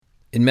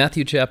In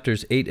Matthew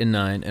chapters 8 and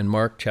 9 and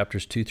Mark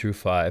chapters 2 through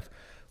 5,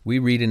 we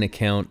read an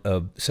account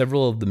of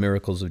several of the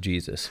miracles of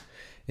Jesus.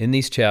 In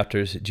these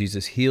chapters,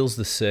 Jesus heals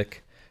the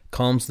sick,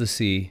 calms the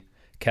sea,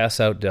 casts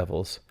out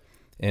devils,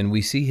 and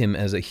we see him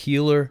as a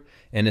healer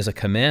and as a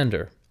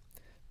commander.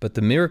 But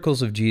the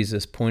miracles of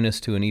Jesus point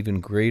us to an even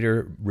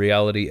greater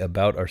reality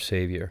about our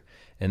Savior,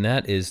 and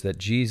that is that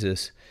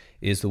Jesus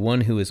is the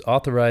one who is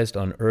authorized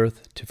on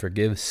earth to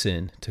forgive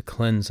sin, to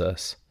cleanse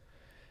us.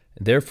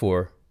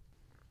 Therefore,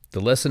 the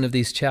lesson of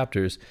these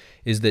chapters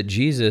is that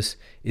Jesus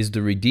is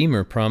the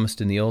Redeemer promised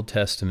in the Old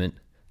Testament,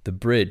 the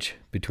bridge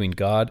between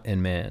God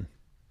and man.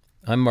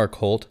 I'm Mark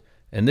Holt,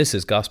 and this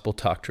is Gospel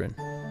Doctrine.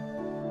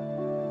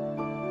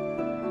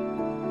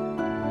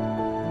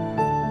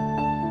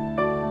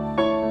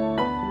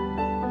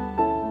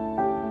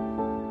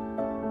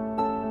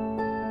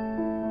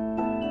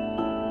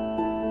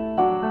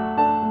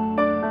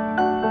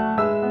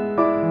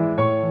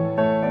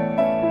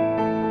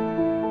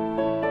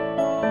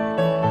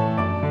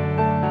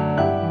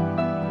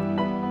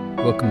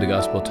 Welcome to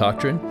Gospel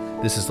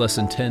Doctrine. This is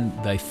Lesson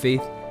 10, Thy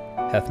Faith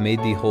Hath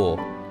Made Thee Whole.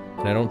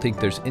 And I don't think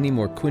there's any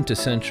more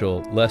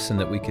quintessential lesson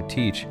that we could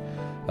teach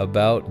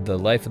about the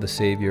life of the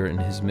Savior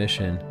and his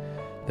mission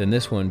than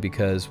this one,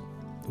 because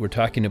we're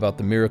talking about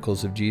the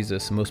miracles of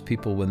Jesus. Most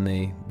people, when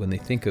they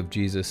think of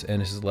Jesus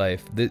and his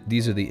life,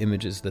 these are the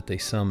images that they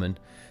summon.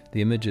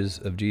 The images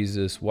of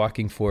Jesus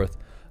walking forth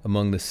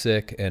among the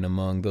sick and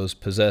among those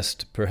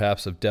possessed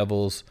perhaps of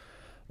devils,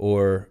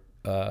 or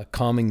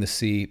calming the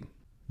sea.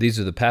 These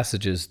are the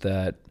passages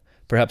that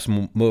perhaps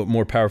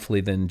more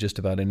powerfully than just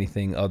about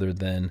anything other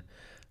than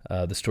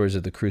the stories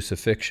of the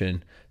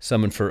crucifixion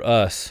summon for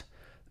us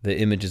the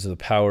images of the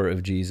power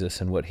of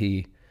Jesus and what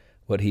he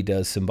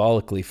does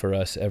symbolically for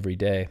us every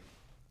day.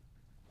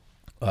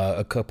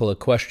 A couple of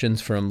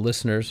questions from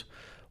listeners.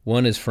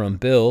 One is from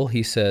Bill.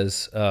 He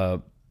says,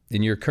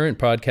 in your current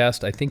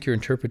podcast, I think your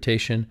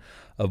interpretation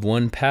of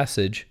one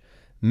passage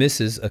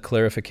misses a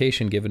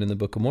clarification given in the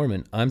Book of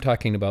Mormon. I'm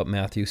talking about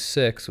Matthew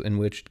 6, in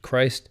which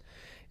Christ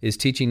is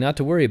teaching not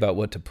to worry about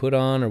what to put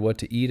on or what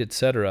to eat,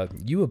 etc.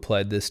 You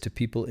applied this to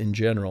people in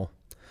general.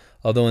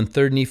 Although in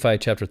 3 Nephi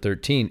chapter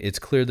 13, it's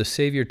clear the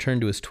Savior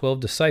turned to his 12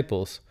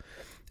 disciples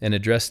and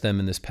addressed them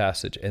in this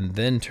passage, and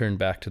then turned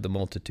back to the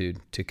multitude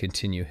to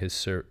continue his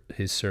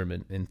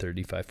sermon in 3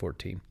 Nephi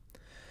 14.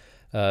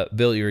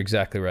 Bill, you're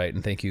exactly right,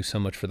 and thank you so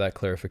much for that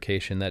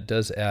clarification. That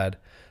does add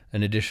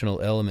an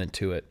additional element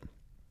to it.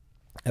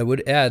 I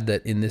would add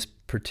that in this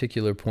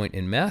particular point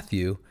in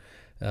Matthew,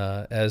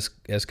 as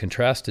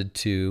contrasted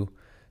to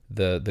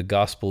the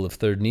Gospel of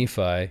 3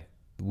 Nephi,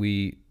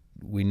 we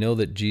know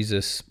that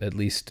Jesus, at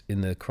least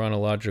in the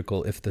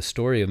chronological, if the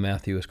story of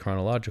Matthew is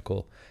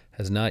chronological,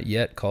 has not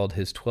yet called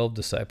his 12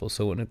 disciples.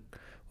 So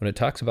when it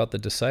talks about the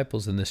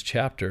disciples in this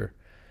chapter,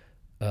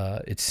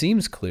 it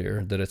seems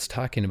clear that it's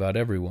talking about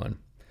everyone.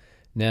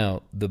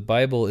 Now, the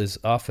Bible is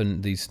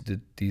often,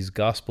 these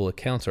gospel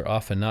accounts are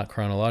often not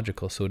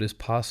chronological, so it is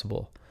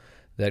possible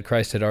that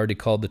Christ had already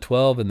called the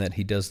 12 and that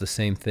he does the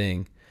same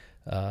thing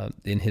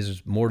in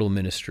his mortal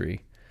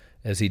ministry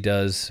as he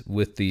does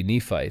with the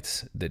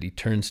Nephites, that he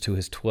turns to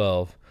his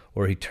 12,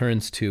 or he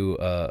turns to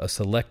a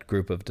select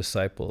group of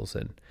disciples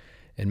and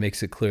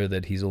makes it clear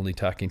that he's only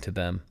talking to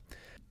them.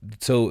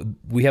 So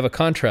we have a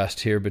contrast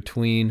here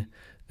between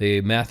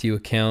the Matthew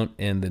account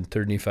and the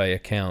 3 Nephi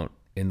account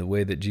in the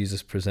way that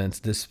Jesus presents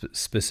this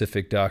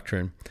specific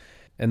doctrine.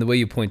 And the way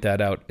you point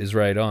that out is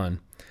right on.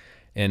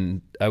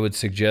 And I would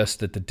suggest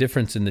that the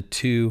difference in the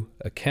two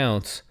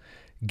accounts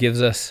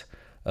gives us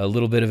a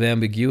little bit of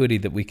ambiguity,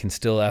 that we can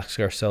still ask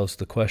ourselves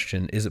the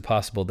question, is it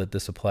possible that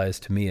this applies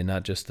to me and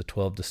not just the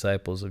 12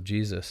 disciples of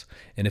Jesus?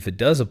 And if it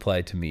does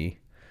apply to me,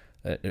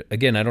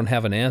 again, I don't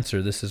have an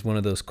answer. This is one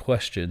of those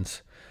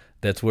questions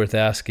that's worth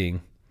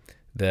asking,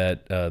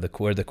 that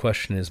where the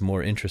question is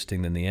more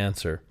interesting than the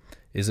answer.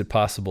 Is it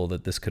possible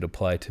that this could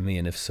apply to me?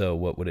 And if so,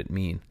 what would it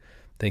mean?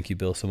 Thank you,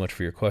 Bill, so much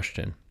for your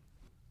question.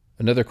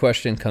 Another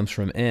question comes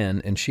from Anne,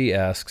 and she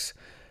asks,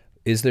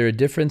 is there a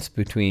difference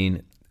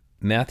between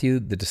Matthew,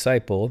 the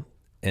disciple,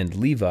 and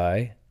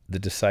Levi, the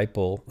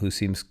disciple, who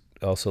seems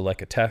also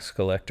like a tax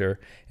collector,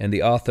 and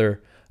the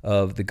author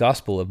of the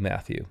Gospel of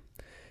Matthew?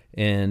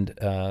 And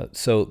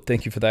so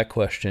thank you for that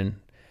question.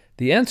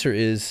 The answer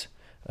is,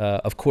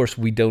 of course,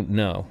 we don't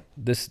know.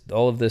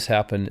 All of this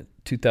happened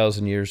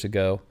 2,000 years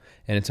ago,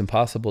 and it's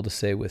impossible to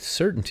say with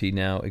certainty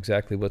now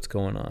exactly what's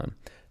going on.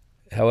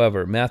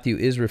 However, Matthew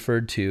is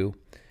referred to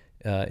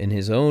in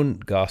his own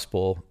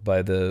gospel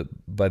by the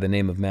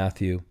name of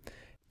Matthew,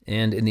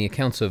 and in the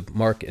accounts of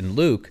Mark and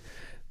Luke,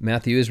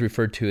 Matthew is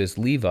referred to as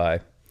Levi.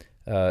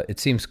 It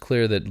seems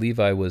clear that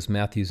Levi was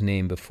Matthew's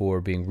name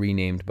before being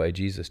renamed by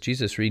Jesus.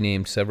 Jesus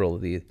renamed several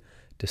of the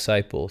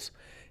disciples,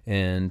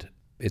 and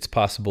it's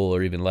possible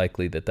or even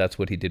likely that that's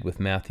what he did with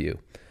Matthew.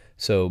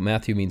 So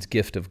Matthew means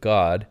gift of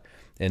God,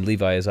 and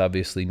Levi is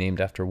obviously named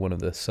after one of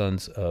the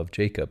sons of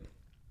Jacob.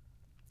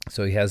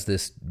 So he has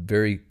this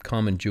very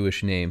common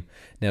Jewish name.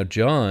 Now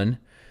John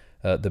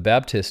the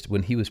Baptist,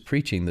 when he was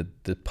preaching,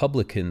 the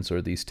publicans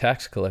or these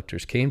tax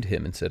collectors came to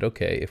him and said,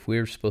 okay, if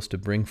we're supposed to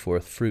bring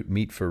forth fruit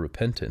meet for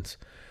repentance,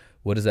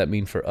 what does that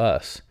mean for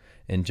us?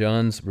 And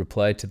John's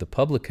reply to the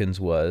publicans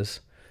was,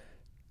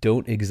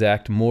 don't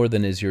exact more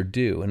than is your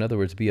due. In other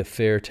words, be a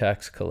fair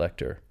tax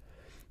collector.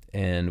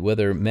 And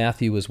whether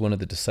Matthew was one of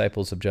the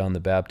disciples of John the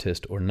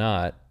Baptist or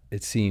not,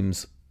 it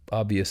seems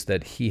obvious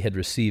that he had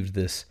received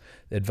this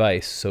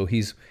advice. So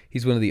he's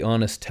one of the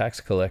honest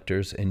tax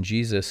collectors, and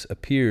Jesus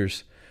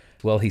appears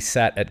while he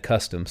sat at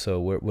custom, so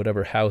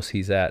whatever house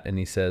he's at, and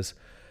he says,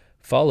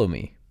 follow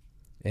me.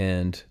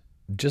 And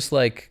just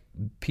like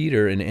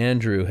Peter and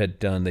Andrew had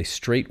done, they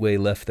straightway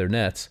left their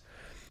nets.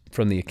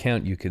 From the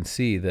account, you can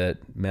see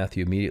that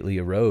Matthew immediately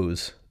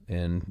arose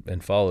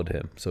and followed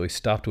him. So he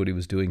stopped what he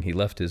was doing. He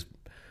left his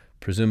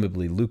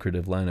presumably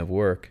lucrative line of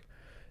work,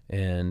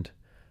 and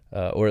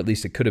or at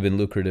least it could have been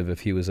lucrative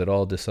if he was at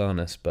all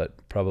dishonest,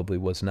 but probably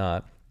was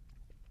not,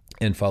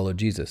 and followed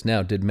Jesus.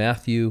 Now, did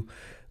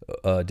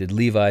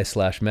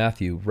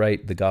Levi/Matthew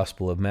write the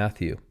Gospel of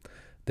Matthew?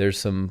 There's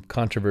some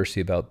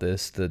controversy about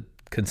this. The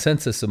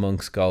consensus among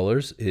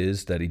scholars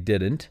is that he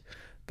didn't,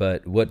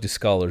 but what do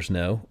scholars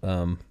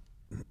know?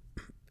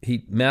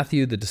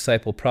 Matthew, the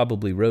disciple,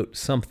 probably wrote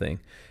something,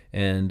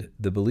 and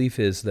the belief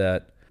is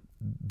that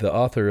the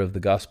author of the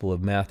Gospel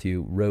of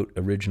Matthew wrote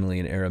originally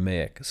in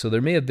Aramaic. So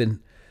there may have been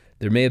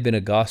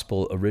a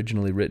gospel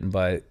originally written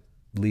by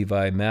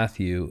Levi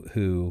Matthew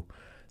who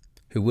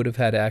would have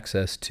had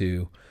access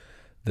to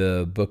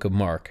the book of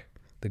Mark,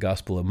 the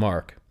Gospel of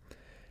Mark,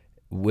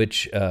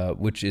 which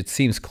it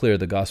seems clear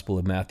the Gospel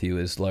of Matthew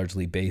is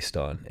largely based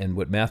on. And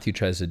what Matthew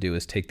tries to do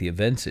is take the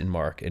events in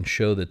Mark and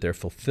show that they're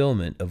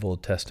fulfillment of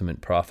Old Testament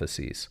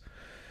prophecies.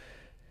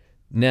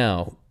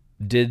 Now,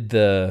 did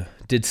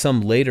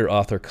some later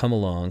author come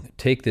along,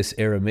 take this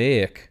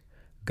Aramaic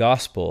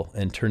gospel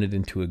and turn it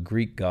into a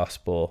Greek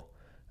gospel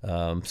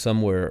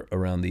somewhere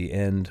around the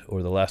end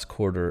or the last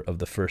quarter of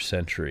the first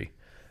century?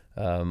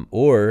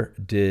 Or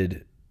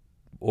did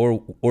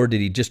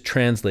he just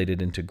translate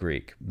it into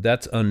Greek?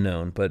 That's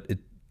unknown, but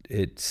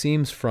it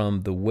seems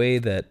from the way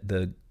that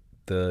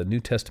the New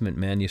Testament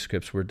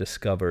manuscripts were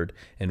discovered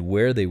and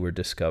where they were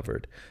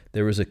discovered,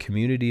 there was a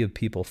community of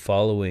people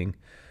following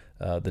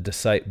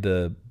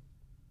the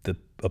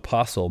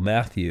apostle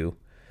Matthew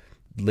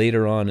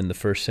later on in the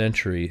first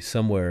century,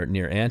 somewhere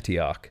near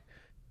Antioch,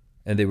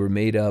 and they were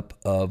made up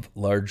of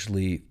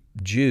largely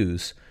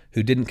Jews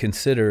who didn't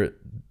consider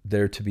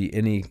there to be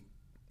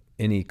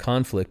any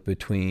conflict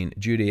between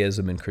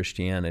Judaism and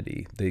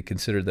Christianity. They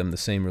considered them the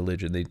same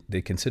religion.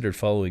 They considered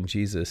following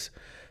Jesus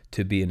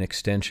to be an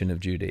extension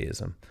of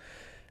Judaism,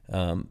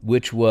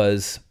 which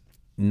was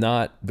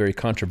not very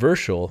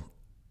controversial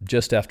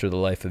just after the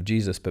life of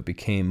Jesus, but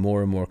became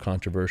more and more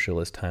controversial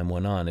as time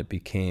went on. It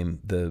became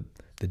the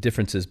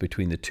differences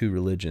between the two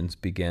religions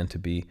began to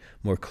be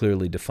more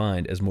clearly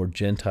defined as more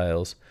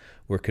Gentiles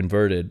were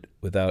converted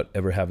without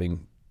ever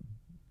having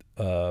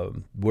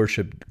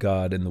worshipped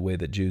God in the way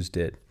that Jews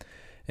did.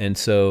 And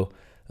so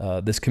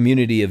this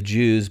community of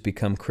Jews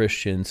become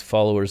Christians,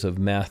 followers of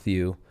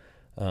Matthew.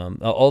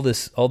 All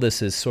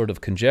this is sort of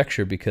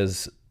conjecture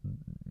because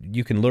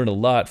you can learn a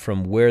lot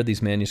from where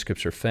these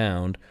manuscripts are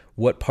found,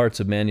 what parts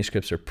of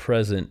manuscripts are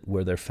present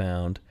where they're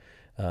found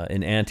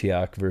in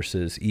Antioch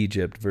versus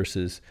Egypt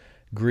versus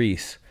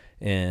Greece,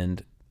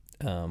 and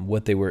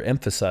what they were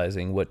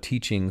emphasizing, what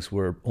teachings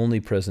were only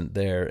present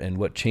there, and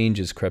what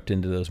changes crept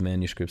into those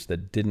manuscripts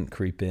that didn't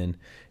creep in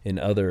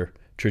other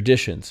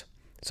traditions.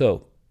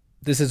 So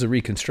this is a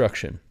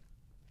reconstruction,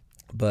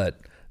 but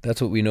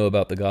that's what we know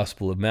about the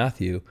Gospel of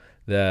Matthew,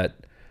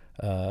 that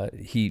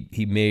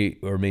he may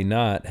or may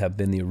not have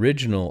been the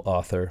original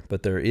author,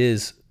 but there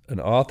is an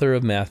author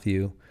of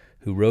Matthew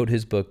who wrote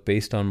his book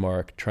based on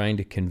Mark, trying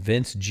to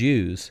convince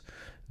Jews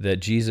that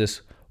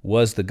Jesus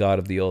was the God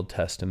of the Old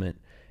Testament,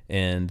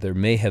 and there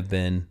may have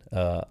been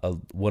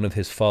one of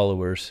his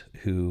followers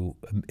who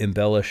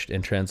embellished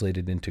and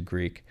translated into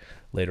Greek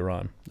later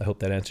on. I hope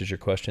that answers your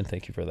question.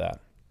 Thank you for that.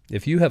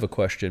 If you have a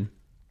question,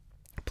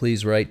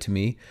 please write to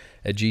me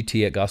at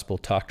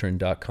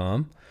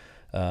gt@gospeltoctrine.com.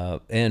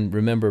 And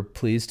remember,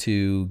 please,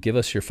 to give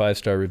us your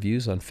 5-star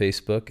reviews on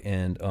Facebook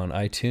and on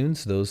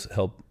iTunes. Those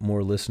help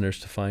more listeners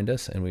to find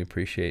us, and we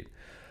appreciate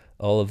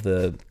all of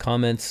the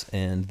comments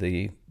and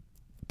the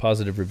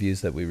positive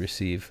reviews that we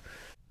receive.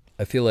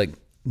 I feel like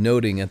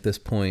noting at this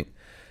point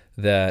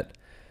that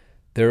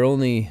there are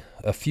only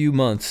a few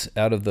months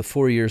out of the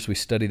 4 years we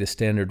study the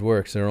standard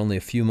works, there are only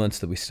a few months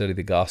that we study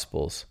the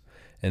Gospels.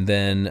 And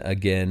then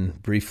again,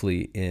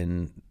 briefly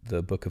in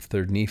the book of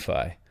 3rd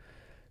Nephi,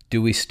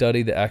 do we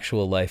study the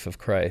actual life of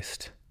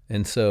Christ?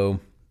 And so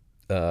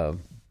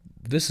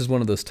this is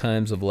one of those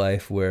times of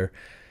life where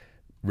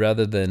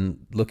rather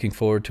than looking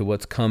forward to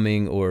what's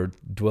coming or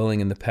dwelling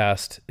in the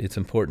past, it's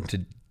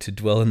important to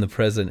dwell in the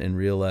present and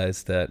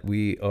realize that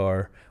we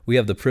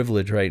have the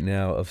privilege right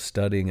now of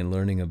studying and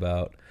learning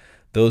about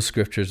those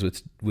scriptures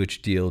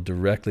which deal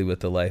directly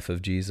with the life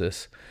of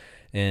Jesus.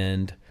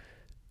 And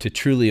to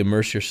truly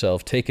immerse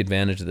yourself, take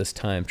advantage of this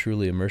time,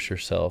 truly immerse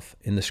yourself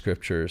in the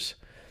scriptures,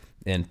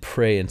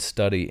 pray and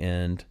study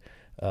and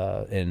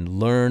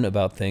learn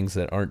about things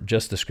that aren't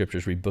just the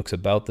Scriptures, read books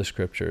about the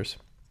Scriptures.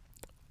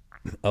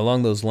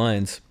 Along those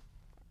lines,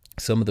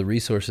 some of the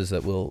resources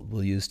that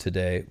we'll use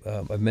today,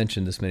 I've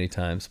mentioned this many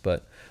times,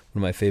 but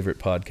one of my favorite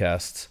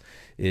podcasts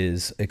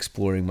is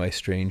Exploring My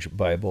Strange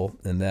Bible,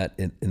 and that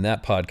in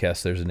that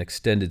podcast there's an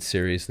extended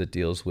series that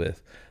deals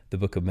with the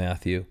book of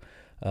Matthew.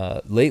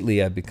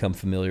 Lately, I've become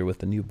familiar with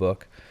the new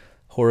book,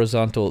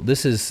 Horizontal.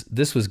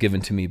 This was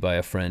given to me by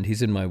a friend.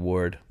 He's in my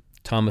ward,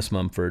 Thomas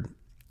Mumford,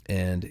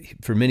 and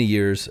for many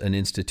years an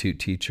institute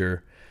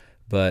teacher,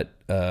 but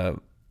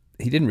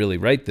he didn't really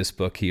write this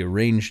book. He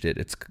arranged it.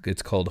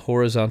 It's called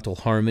Horizontal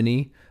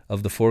Harmony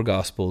of the Four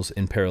Gospels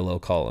in Parallel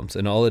Columns,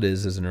 and all it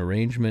is an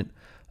arrangement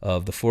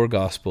of the four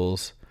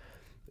Gospels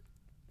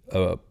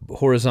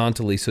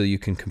horizontally, so you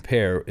can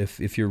compare.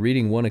 If you're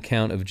reading one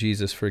account of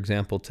Jesus, for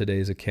example,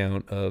 today's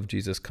account of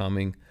Jesus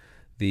calming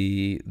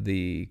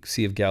the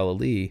Sea of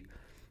Galilee,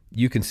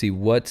 you can see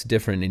what's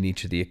different in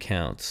each of the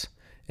accounts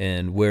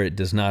and where it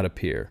does not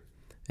appear.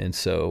 And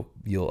so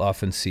you'll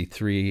often see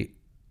three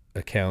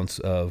accounts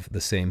of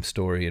the same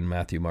story in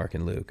Matthew, Mark,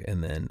 and Luke,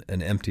 and then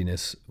an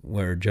emptiness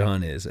where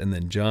John is, and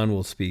then John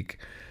will speak.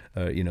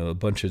 A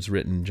bunch is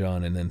written in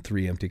John, and then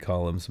three empty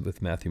columns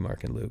with Matthew,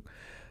 Mark, and Luke.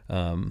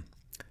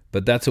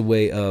 But that's a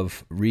way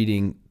of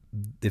reading.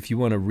 If you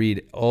want to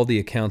read all the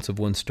accounts of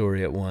one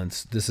story at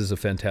once, this is a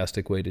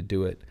fantastic way to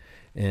do it.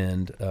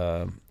 And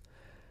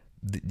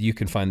you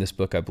can find this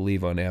book, I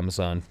believe, on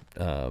Amazon.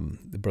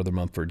 Brother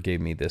Mumford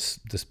gave me this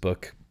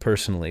book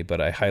personally,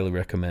 but I highly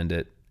recommend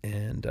it.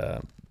 And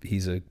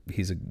he's a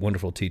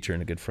wonderful teacher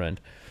and a good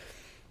friend.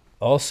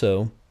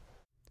 Also,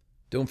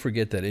 don't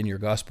forget that in your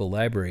Gospel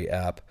Library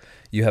app,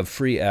 you have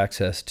free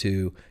access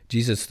to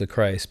Jesus the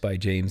Christ by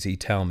James E.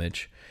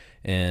 Talmage.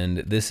 And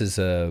this is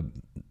a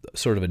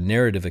sort of a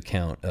narrative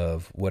account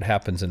of what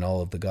happens in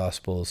all of the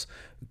Gospels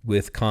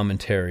with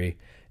commentary,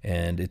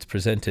 and it's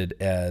presented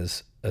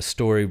as a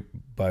story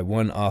by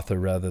one author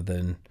rather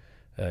than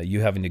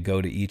you having to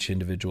go to each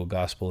individual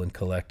Gospel and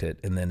collect it,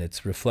 and then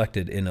it's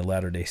reflected in a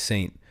Latter-day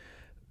Saint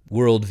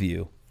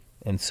worldview.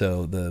 And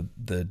so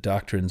the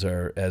doctrines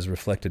are, as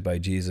reflected by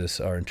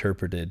Jesus, are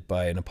interpreted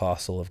by an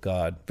apostle of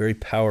God. Very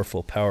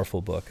powerful,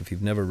 powerful book. If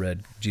you've never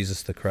read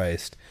Jesus the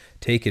Christ,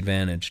 take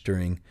advantage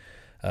during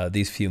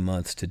these few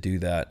months to do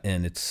that.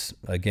 And it's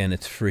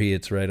free.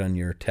 It's right on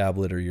your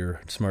tablet or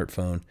your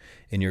smartphone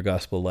in your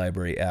Gospel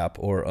Library app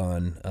or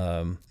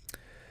on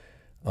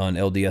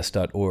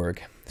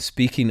LDS.org.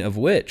 Speaking of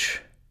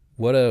which,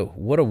 what a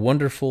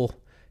wonderful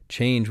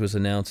change was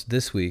announced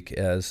this week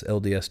as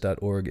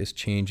LDS.org is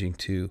changing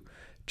to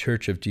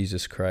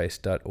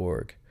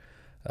churchofjesuschrist.org.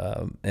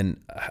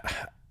 And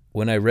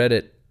when I read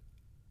it,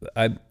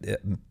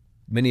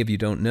 many of you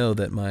don't know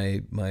that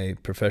my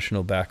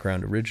professional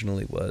background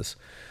originally was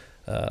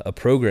a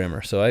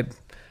programmer. So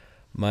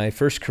my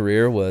first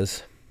career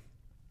was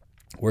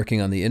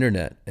working on the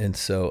internet, and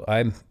so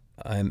I'm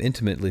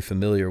intimately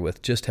familiar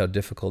with just how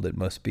difficult it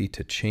must be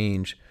to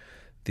change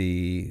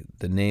the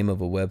name of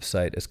a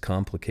website as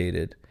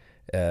complicated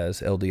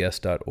as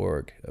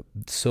LDS.org.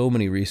 So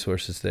many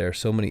resources there,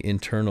 so many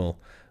internal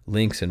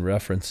links and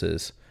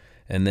references,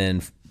 and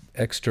then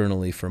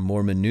externally for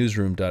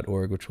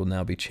MormonNewsroom.org, which will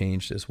now be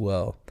changed as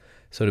well.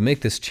 So to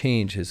make this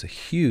change is a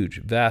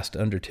huge, vast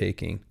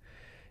undertaking,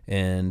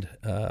 and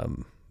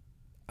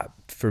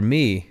for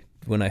me,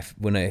 when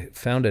I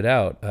found it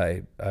out,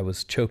 I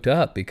was choked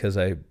up because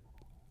I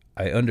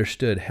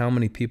understood how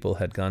many people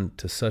had gone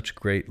to such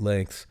great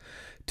lengths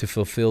to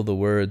fulfill the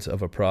words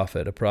of a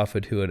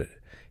prophet who had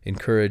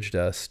encouraged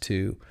us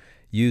to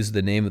use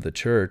the name of the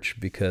church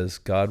because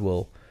God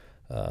will,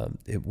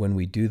 when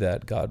we do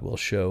that, God will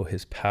show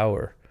his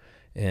power.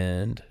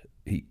 And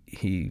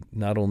he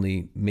not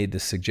only made the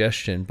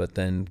suggestion, but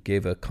then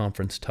gave a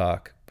conference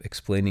talk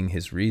explaining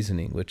his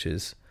reasoning, which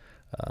is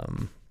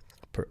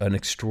an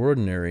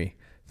extraordinary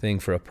thing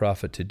for a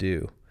prophet to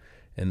do.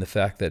 And the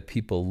fact that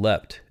people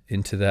leapt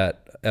into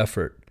that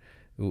effort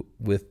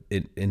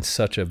in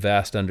such a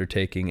vast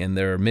undertaking, and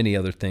there are many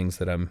other things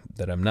that I'm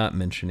not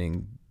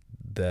mentioning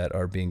that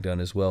are being done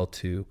as well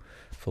to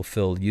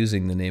fulfill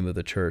using the name of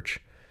the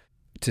church,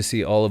 to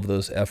see all of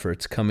those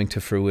efforts coming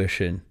to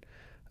fruition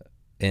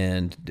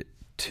and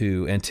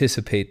to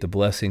anticipate the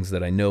blessings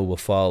that I know will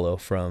follow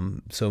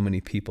from so many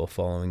people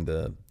following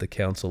the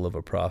counsel of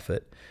a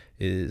prophet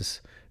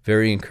is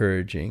very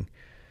encouraging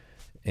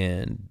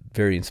and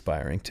very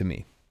inspiring to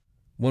me.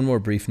 One more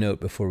brief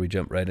note before we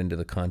jump right into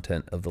the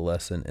content of the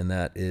lesson, and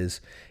that is,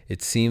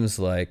 it seems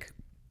like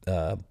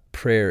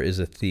prayer is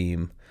a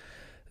theme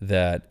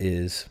that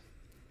is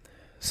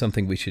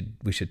something we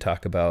should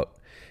talk about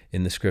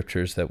in the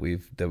scriptures that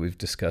we've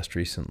discussed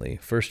recently.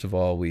 First of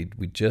all, we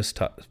just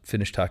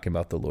finished talking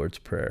about the Lord's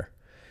Prayer,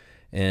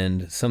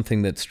 and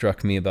something that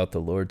struck me about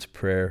the Lord's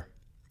Prayer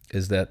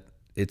is that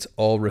it's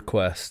all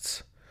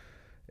requests.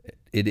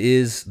 It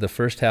is, the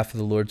first half of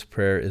the Lord's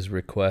Prayer is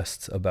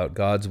requests about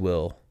God's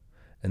will,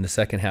 and the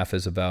second half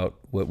is about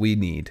what we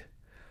need.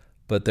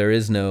 But there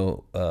is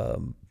no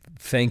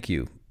thank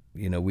you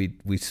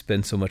we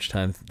spend so much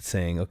time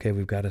saying, okay,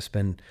 we've got to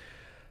spend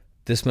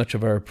this much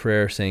of our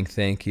prayer saying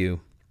thank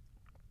you.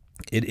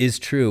 It is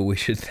true, we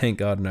should thank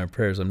God in our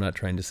prayers. I'm not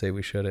trying to say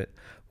we shouldn't.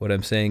 What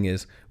I'm saying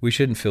is we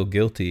shouldn't feel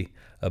guilty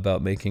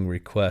about making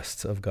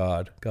requests of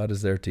God. God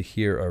is there to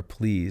hear our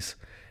pleas,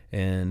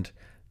 and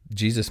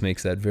Jesus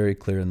makes that very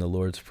clear in the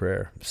Lord's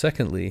Prayer.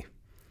 Secondly,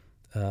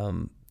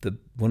 one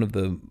of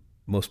the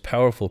most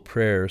powerful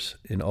prayers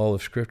in all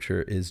of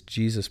Scripture is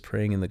Jesus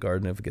praying in the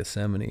Garden of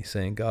Gethsemane,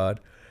 saying,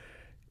 God,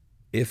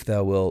 if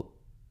thou wilt,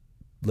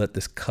 let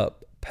this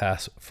cup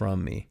pass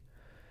from me.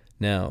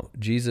 Now,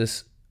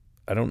 Jesus,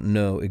 I don't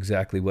know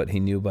exactly what he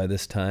knew by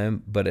this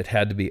time, but it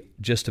had to be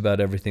just about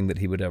everything that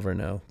he would ever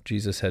know.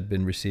 Jesus had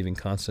been receiving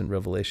constant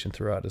revelation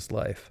throughout his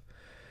life.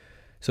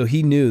 So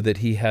he knew that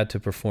he had to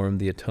perform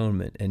the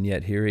atonement, and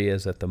yet here he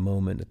is at the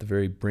moment, at the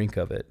very brink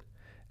of it,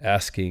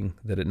 asking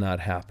that it not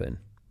happen.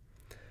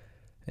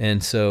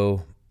 And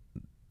so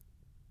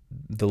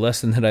the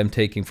lesson that I'm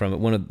taking from it,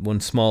 one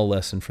small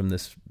lesson from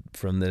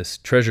this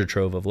treasure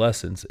trove of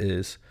lessons,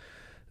 is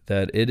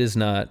that it is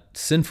not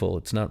sinful,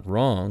 it's not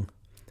wrong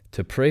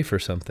to pray for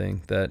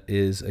something that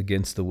is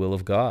against the will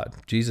of God.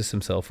 Jesus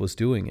himself was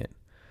doing it.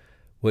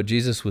 What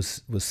Jesus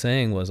was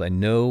saying was, I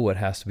know what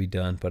has to be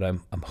done, but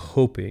I'm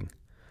hoping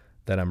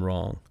that I'm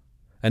wrong.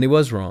 And he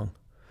was wrong.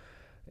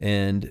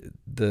 And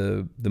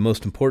the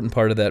most important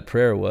part of that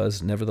prayer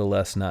was,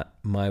 nevertheless, not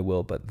my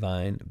will, but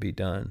thine be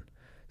done.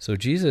 So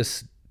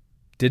Jesus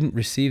didn't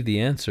receive the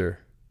answer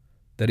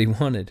that he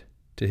wanted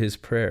to his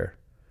prayer.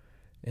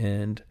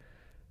 And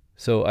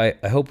so I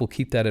hope we'll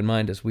keep that in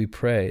mind as we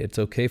pray. It's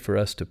okay for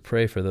us to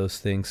pray for those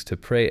things, to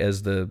pray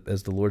as the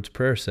Lord's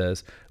Prayer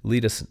says,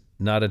 lead us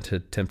not into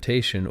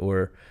temptation,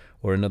 or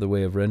another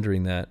way of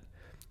rendering that,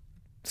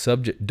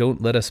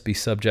 don't let us be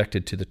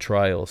subjected to the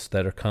trials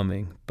that are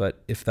coming,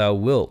 but if thou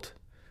wilt,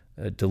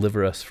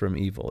 deliver us from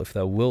evil. If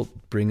thou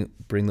wilt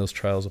bring those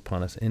trials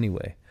upon us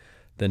anyway,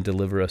 then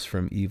deliver us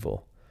from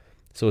evil.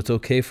 So it's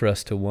okay for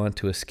us to want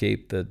to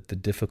escape the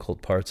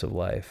difficult parts of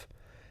life.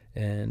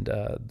 And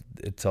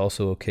it's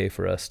also okay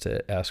for us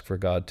to ask for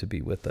God to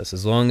be with us,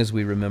 as long as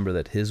we remember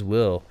that his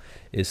will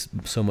is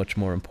so much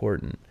more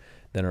important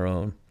than our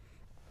own,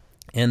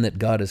 and that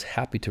God is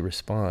happy to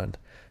respond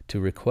to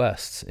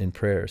requests in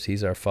prayers.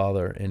 He's our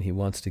Father, and he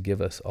wants to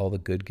give us all the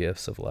good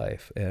gifts of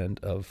life and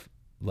of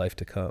life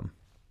to come.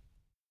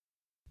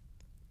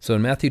 So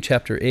in Matthew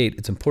chapter 8,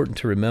 it's important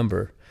to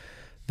remember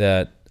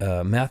that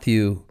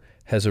Matthew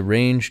has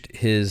arranged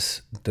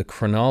the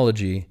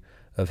chronology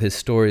of his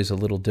stories a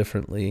little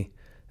differently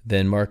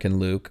than Mark and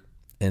Luke.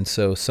 And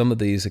so some of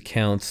these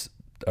accounts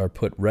are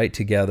put right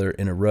together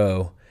in a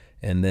row.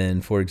 And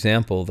then, for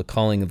example, the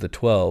calling of the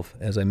 12,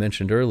 as I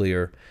mentioned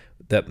earlier,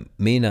 that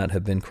may not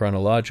have been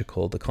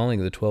chronological. The calling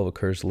of the 12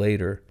 occurs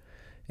later.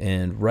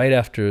 And right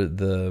after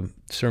the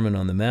Sermon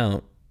on the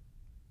Mount,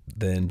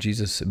 then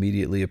Jesus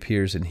immediately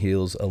appears and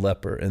heals a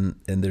leper. And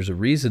there's a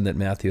reason that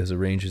Matthew has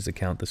arranged his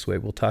account this way.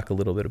 We'll talk a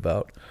little bit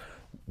about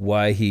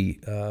why he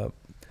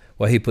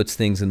puts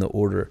things in the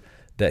order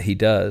that he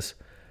does.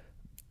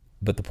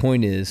 But the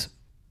point is,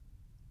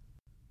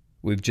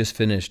 we've just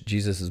finished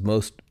Jesus'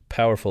 most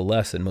powerful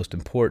lesson, most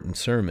important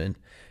sermon,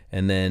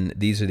 and then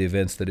these are the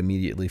events that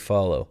immediately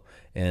follow.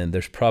 And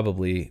there's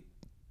probably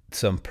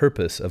some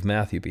purpose of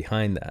Matthew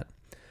behind that.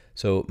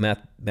 So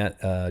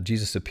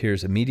Jesus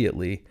appears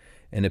immediately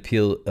and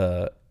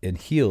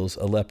heals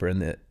a leper,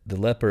 and the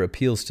leper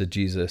appeals to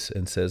Jesus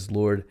and says,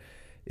 Lord,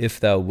 if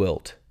thou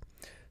wilt.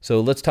 So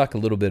let's talk a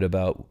little bit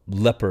about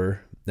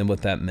leper and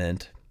what that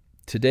meant.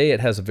 Today it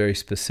has a very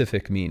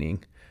specific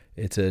meaning.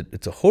 It's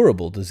a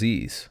horrible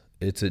disease.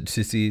 It's a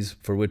disease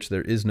for which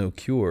there is no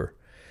cure.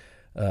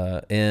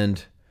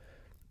 And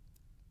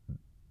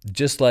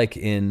just like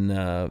in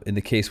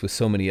the case with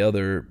so many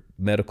other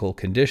medical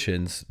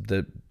conditions,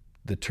 the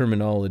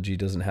terminology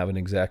doesn't have an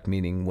exact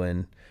meaning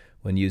when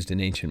used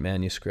in ancient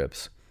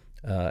manuscripts.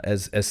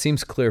 As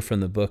seems clear from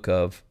the book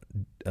of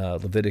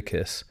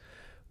Leviticus,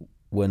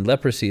 when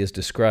leprosy is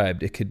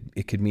described, it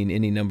could mean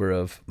any number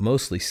of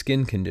mostly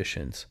skin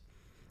conditions.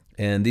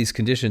 And these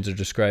conditions are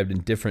described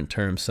in different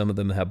terms. Some of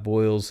them have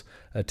boils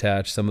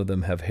attached, some of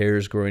them have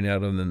hairs growing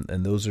out of them,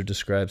 and those are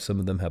described. Some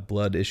of them have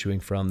blood issuing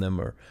from them,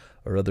 or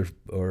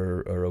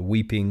a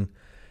weeping.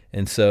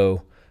 And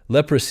so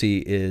leprosy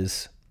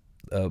is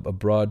a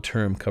broad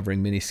term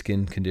covering many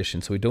skin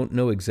conditions. So we don't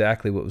know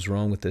exactly what was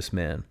wrong with this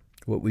man.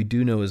 What we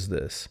do know is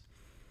this: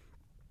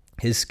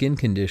 his skin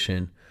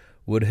condition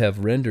would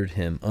have rendered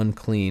him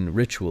unclean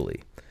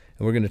ritually.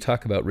 And we're going to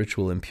talk about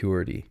ritual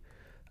impurity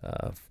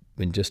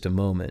in just a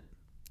moment.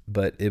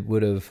 But it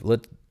would have,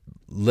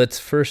 let's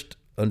first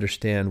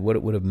understand what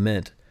it would have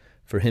meant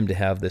for him to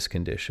have this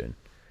condition.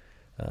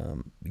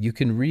 You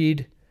can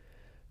read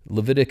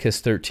Leviticus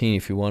 13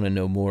 if you want to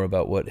know more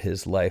about what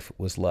his life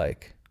was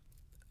like.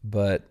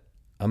 But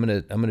I'm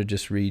gonna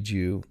just read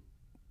you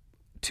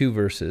two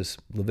verses,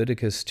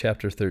 Leviticus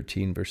chapter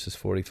 13, verses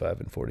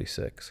 45 and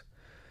 46.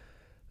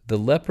 The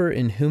leper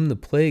in whom the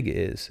plague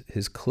is,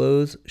 his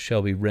clothes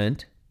shall be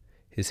rent,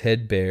 his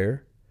head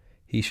bare,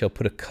 he shall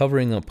put a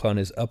covering upon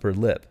his upper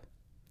lip.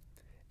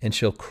 and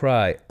shall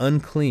cry,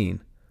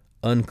 Unclean,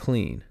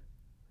 unclean.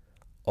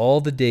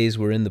 All the days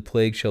wherein the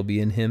plague shall be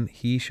in him,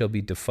 he shall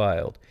be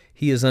defiled.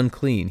 He is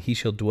unclean, he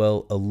shall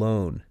dwell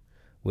alone.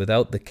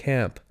 Without the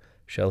camp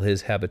shall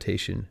his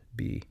habitation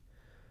be.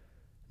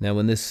 Now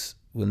when this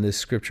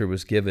scripture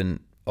was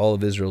given, all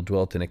of Israel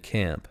dwelt in a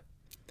camp,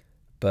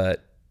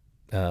 but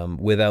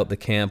without the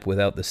camp,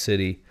 without the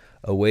city,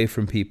 away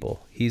from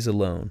people, he's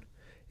alone.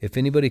 If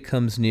anybody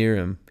comes near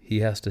him, he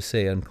has to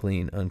say,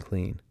 Unclean,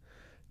 unclean.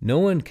 No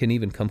one can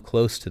even come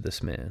close to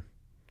this man.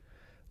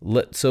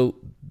 So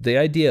the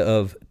idea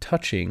of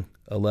touching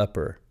a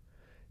leper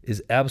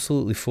is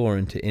absolutely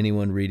foreign to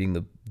anyone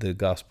reading the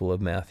Gospel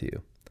of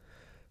Matthew.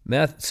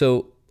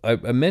 So I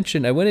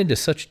went into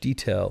such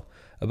detail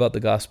about the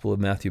Gospel of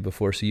Matthew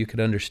before so you could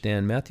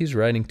understand Matthew's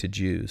writing to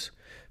Jews.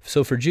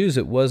 So for Jews,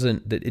 it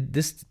wasn't that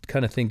this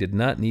kind of thing did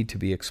not need to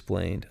be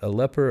explained. A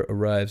leper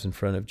arrives in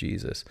front of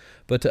Jesus,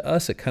 but to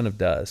us it kind of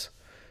does.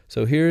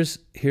 So here's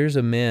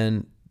a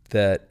man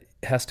that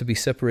has to be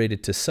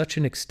separated to such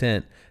an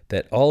extent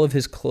that all of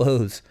his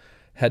clothes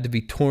had to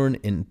be torn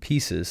in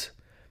pieces,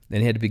 and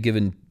he had to be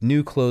given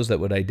new clothes that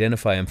would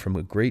identify him from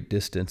a great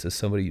distance as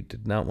somebody you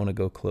did not want to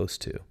go close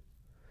to.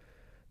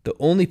 The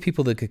only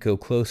people that could go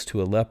close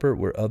to a leper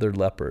were other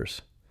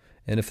lepers.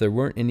 And if there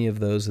weren't any of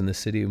those in the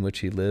city in which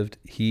he lived,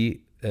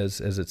 he,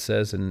 as it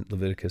says in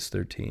Leviticus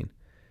 13,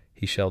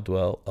 he shall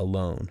dwell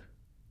alone.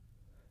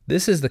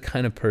 This is the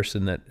kind of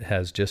person that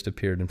has just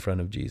appeared in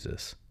front of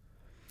Jesus.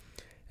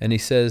 And he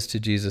says to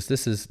Jesus,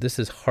 this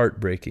is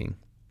heartbreaking.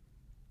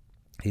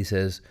 He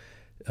says,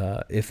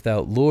 if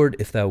thou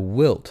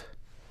wilt,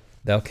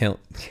 thou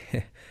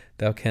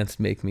canst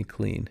make me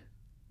clean.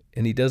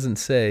 And he doesn't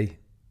say,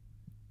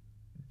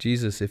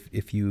 Jesus, if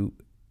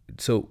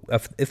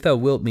thou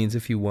wilt means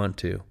if you want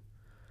to.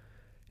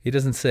 He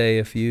doesn't say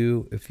if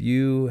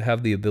you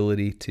have the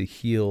ability to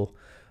heal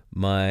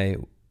my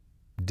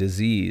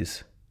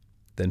disease,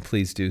 then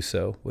please do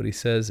so. What he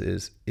says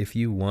is if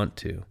you want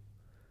to.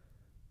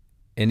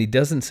 And he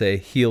doesn't say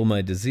heal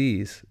my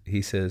disease.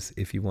 He says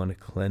if you want to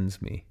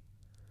cleanse me.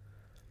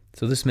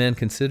 So this man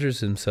considers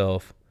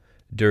himself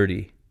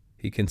dirty.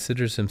 He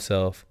considers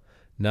himself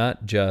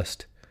not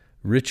just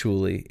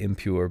ritually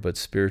impure, but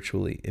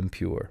spiritually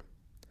impure.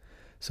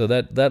 So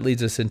that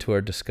leads us into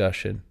our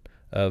discussion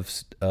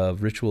of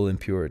ritual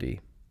impurity.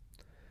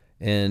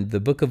 And the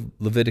book of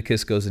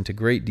Leviticus goes into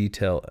great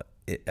detail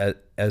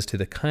as to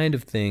the kind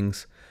of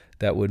things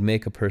that would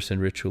make a person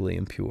ritually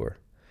impure.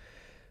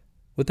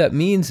 What that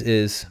means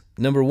is,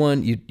 number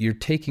one, you're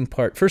taking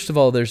part. First of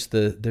all, there's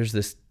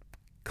this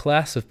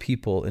class of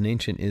people in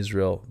ancient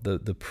Israel,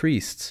 the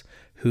priests,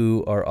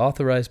 who are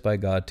authorized by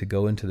God to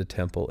go into the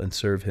temple and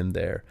serve him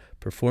there,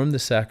 perform the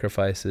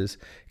sacrifices,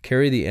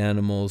 carry the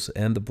animals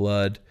and the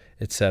blood,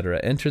 etc.,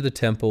 enter the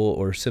temple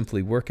or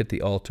simply work at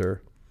the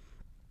altar,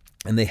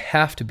 and they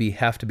have to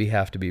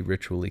be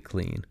ritually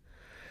clean.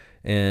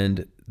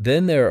 And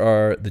then there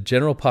are the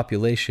general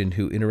population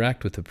who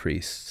interact with the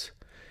priests.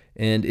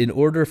 And in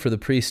order for the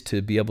priest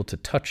to be able to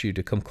touch you,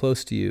 to come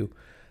close to you,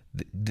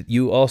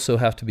 you also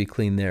have to be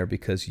clean there,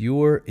 because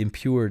your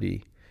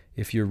impurity,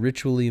 if you're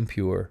ritually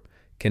impure,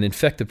 can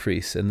infect the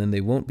priests, and then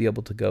they won't be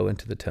able to go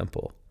into the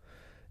temple.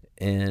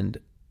 And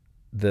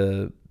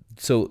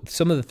so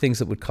some of the things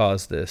that would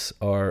cause this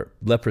are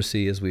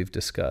leprosy, as we've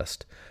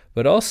discussed,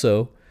 but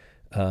also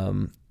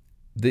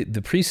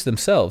the priests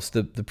themselves.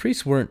 The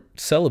priests weren't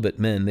celibate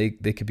men;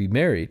 they could be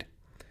married.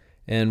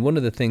 And one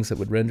of the things that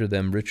would render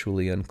them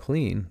ritually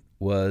unclean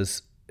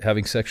was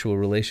having sexual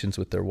relations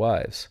with their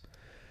wives.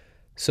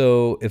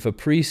 So if a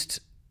priest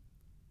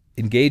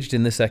engaged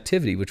in this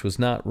activity, which was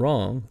not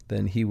wrong,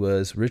 then he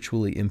was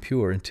ritually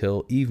impure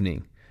until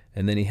evening.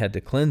 And then he had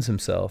to cleanse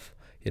himself,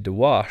 he had to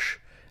wash,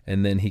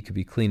 and then he could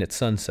be clean at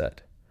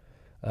sunset.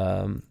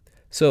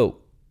 So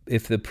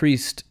if the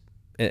priest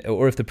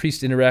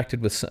interacted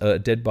with a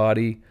dead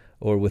body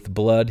or with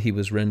blood, he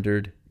was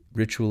rendered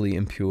ritually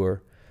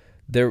impure.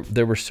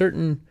 There were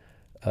certain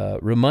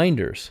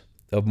reminders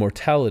of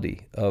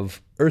mortality,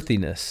 of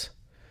earthiness,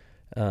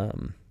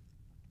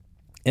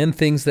 and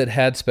things that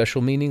had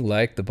special meaning,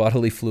 like the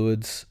bodily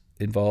fluids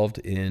involved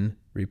in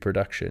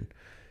reproduction.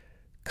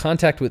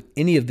 Contact with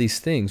any of these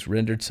things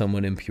rendered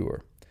someone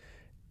impure.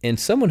 And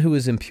someone who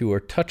is impure,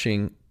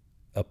 touching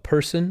a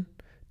person,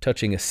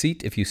 touching a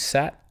seat, if you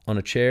sat on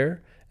a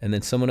chair and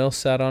then someone else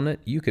sat on it,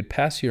 you could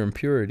pass your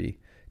impurity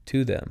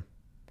to them.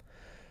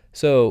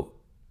 So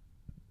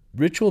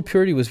ritual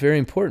purity was very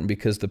important,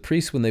 because the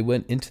priests, when they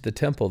went into the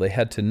temple, they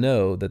had to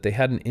know that they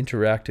hadn't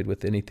interacted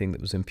with anything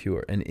that was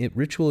impure. And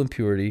ritual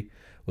impurity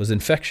was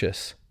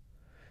infectious,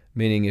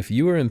 meaning if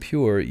you were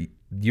impure,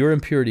 your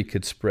impurity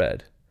could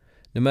spread.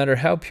 No matter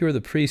how pure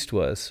the priest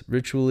was,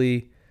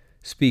 ritually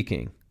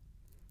speaking,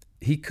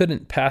 he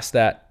couldn't pass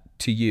that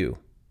to you.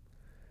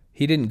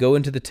 He didn't go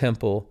into the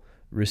temple,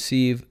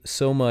 receive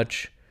so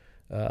much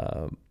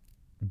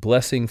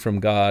blessing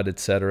from God,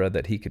 etc.,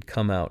 that he could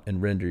come out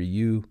and render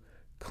you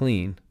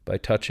clean by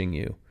touching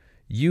you.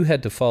 You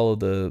had to follow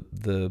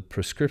the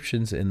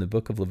prescriptions in the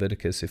book of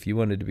Leviticus if you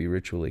wanted to be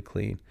ritually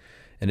clean.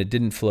 and it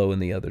didn't flow in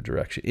the other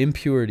direction.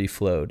 Impurity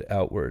flowed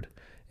outward,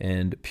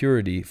 and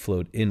purity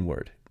flowed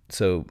inward.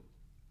 So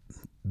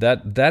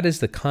that is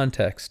the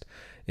context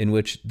in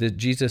which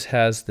Jesus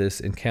has this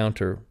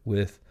encounter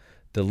with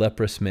the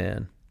leprous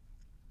man.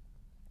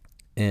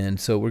 And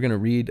so we're going to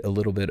read a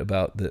little bit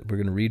about that. We're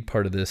going to read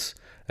part of this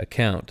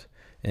account,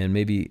 and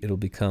maybe it'll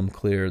become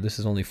clear. This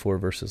is only 4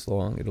 verses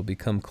long. It'll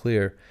become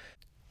clear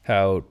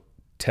how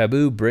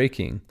taboo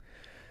breaking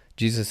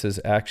Jesus'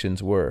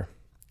 actions were.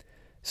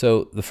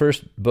 So the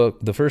first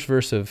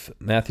verse of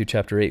Matthew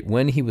chapter 8,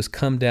 when he was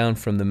come down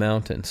from the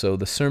mountain. So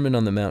the Sermon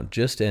on the Mount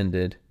just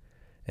ended,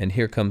 and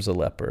here comes a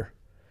leper.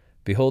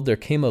 Behold, there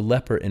came a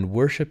leper and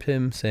worshipped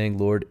him, saying,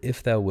 Lord,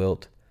 if thou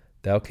wilt,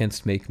 thou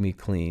canst make me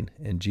clean.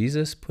 And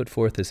Jesus put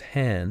forth his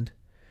hand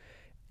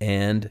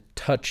and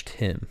touched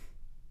him,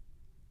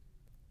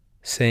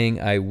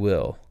 saying, I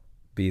will,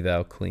 be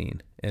thou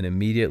clean. And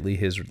immediately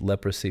his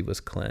leprosy was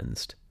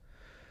cleansed.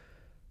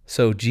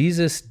 So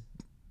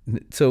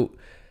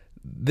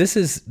this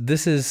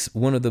is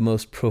one of the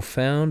most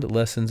profound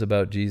lessons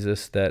about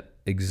Jesus that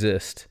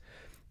exist.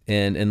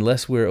 And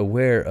unless we're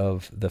aware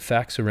of the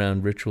facts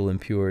around ritual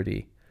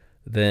impurity,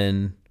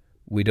 then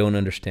we don't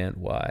understand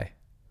why.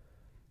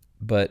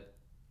 But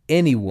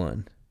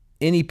anyone,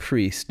 any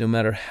priest, no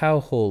matter how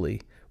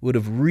holy, would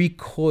have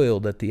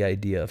recoiled at the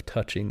idea of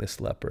touching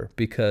this leper,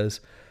 because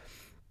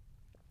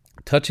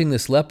touching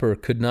this leper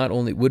could not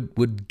only would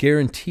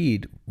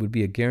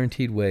be a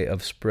guaranteed way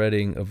of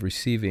spreading, of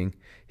receiving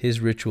his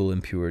ritual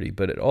impurity,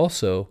 but it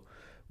also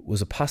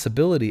was a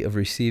possibility of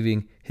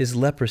receiving his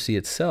leprosy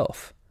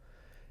itself.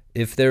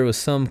 If there was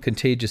some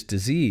contagious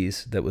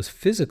disease that was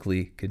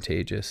physically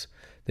contagious,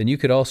 then you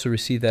could also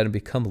receive that and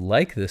become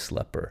like this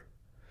leper.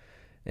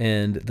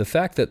 And the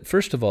fact that,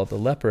 first of all, the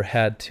leper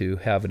had to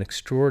have an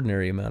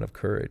extraordinary amount of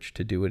courage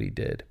to do what he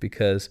did,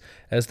 because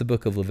as the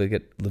book of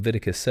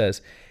Leviticus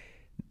says,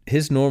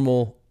 his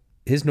normal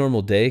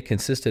day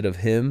consisted of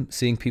him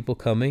seeing people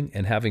coming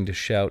and having to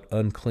shout,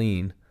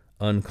 unclean,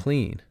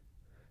 unclean,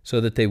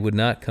 so that they would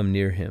not come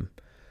near him.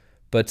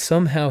 But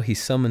somehow he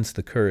summons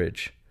the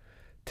courage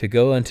to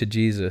go unto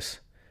Jesus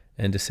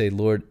and to say,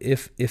 Lord,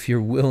 if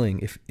you're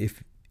willing,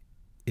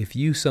 if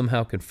you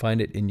somehow can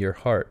find it in your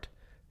heart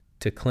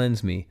to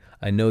cleanse me,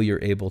 I know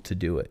you're able to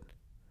do it.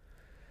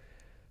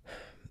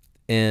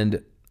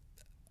 And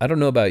I don't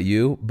know about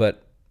you,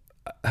 but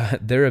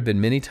there have been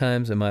many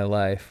times in my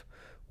life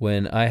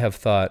when I have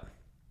thought,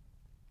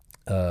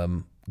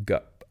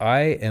 God,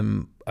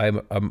 I'm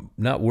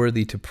not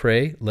worthy to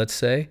pray, let's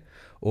say,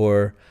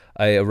 or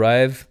I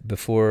arrive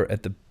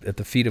at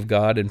the feet of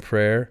God in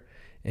prayer,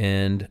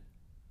 and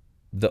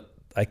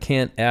I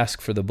can't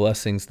ask for the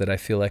blessings that I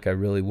feel like I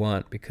really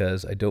want,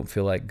 because I don't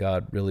feel like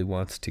God really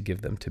wants to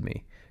give them to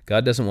me.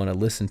 God doesn't want to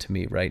listen to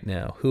me right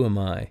now. Who am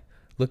I?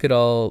 Look at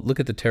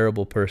the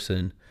terrible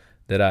person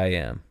that I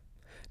am.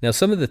 Now,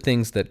 some of the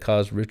things that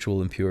cause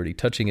ritual impurity,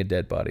 touching a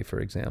dead body, for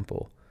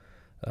example,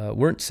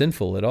 weren't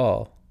sinful at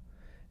all,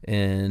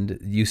 and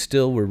you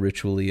still were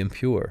ritually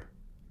impure.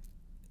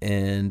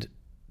 And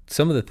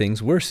some of the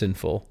things were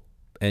sinful,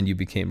 and you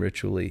became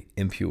ritually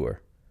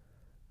impure.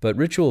 But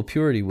ritual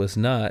purity was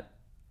not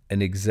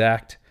an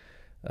exact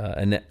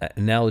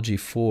analogy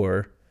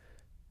for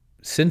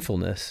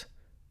sinfulness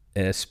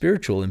and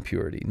spiritual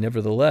impurity.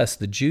 Nevertheless,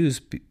 the Jews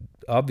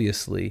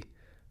obviously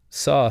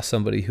saw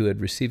somebody who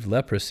had received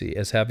leprosy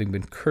as having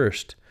been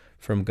cursed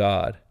from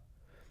God.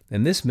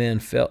 And this man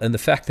fell, and the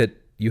fact that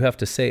you have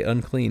to say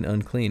unclean,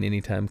 unclean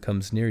anytime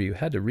comes near you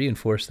had to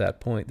reinforce that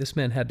point. This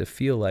man had to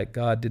feel like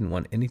God didn't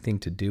want anything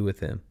to do with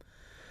him.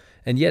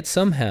 And yet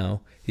somehow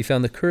he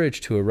found the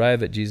courage to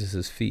arrive at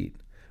Jesus' feet,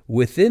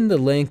 within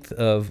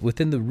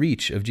the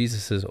reach of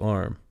Jesus'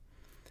 arm.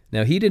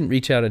 Now, he didn't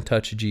reach out and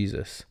touch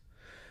Jesus,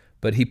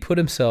 but he put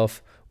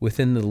himself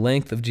within the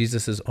length of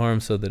Jesus' arm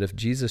so that if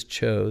Jesus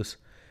chose,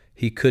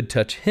 he could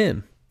touch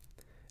him.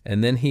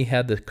 And then he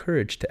had the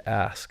courage to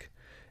ask.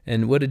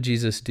 And what did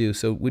Jesus do?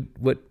 So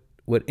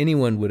what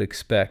anyone would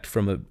expect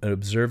from an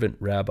observant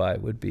rabbi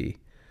would be,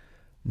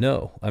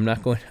 no, I'm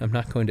not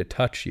going to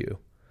touch you.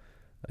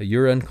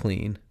 You're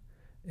unclean,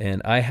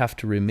 and I have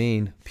to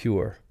remain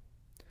pure.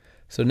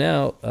 So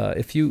now,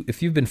 if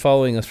you've been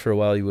following us for a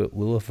while, you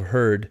will have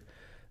heard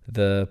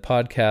the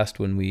podcast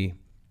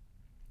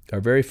our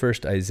very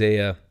first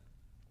Isaiah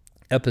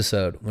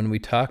episode, when we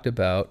talked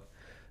about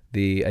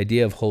the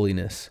idea of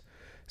holiness.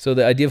 So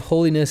the idea of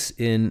holiness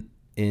in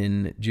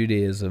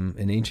Judaism,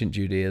 in ancient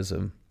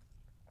Judaism,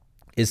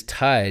 is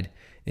tied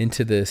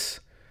into this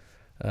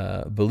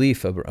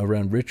belief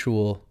around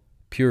ritual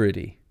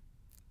purity.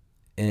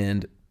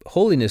 And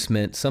holiness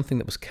meant something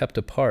that was kept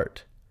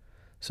apart.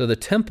 So the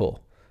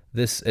temple,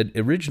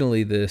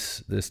 originally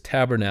this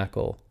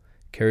tabernacle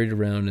carried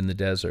around in the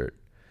desert,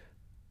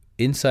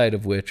 inside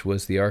of which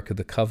was the Ark of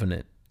the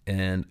Covenant,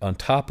 and on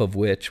top of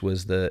which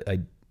was the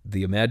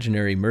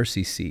imaginary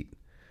mercy seat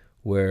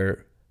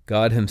where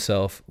God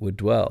himself would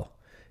dwell.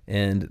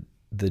 And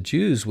the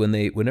Jews,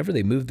 whenever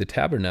they moved the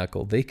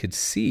tabernacle, they could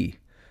see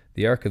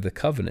the Ark of the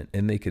Covenant,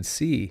 and they could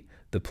see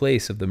the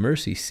place of the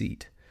mercy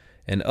seat.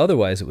 and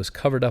otherwise it was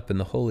covered up in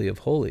the Holy of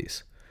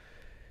Holies.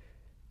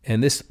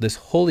 And this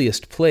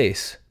holiest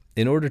place,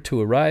 in order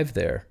to arrive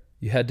there,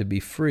 you had to be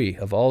free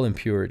of all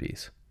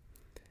impurities.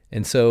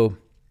 And so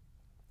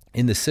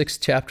in the 6th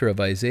chapter of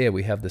Isaiah,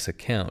 we have this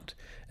account,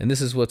 and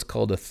this is what's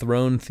called a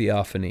throne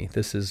theophany.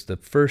 This is the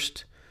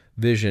first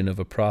vision of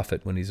a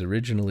prophet when he's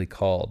originally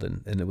called,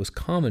 and it was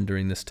common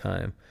during this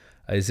time.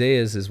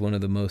 Isaiah's is one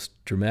of the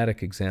most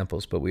dramatic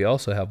examples, but we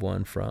also have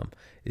one from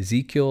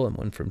Ezekiel and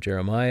one from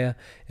Jeremiah,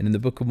 and in the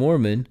Book of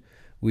Mormon,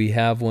 we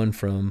have one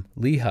from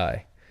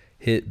Lehi.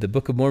 The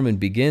Book of Mormon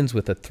begins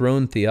with a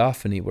throne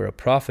theophany where a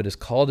prophet is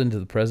called into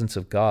the presence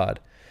of God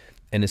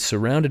and is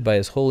surrounded by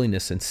his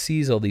holiness and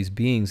sees all these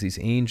beings, these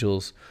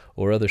angels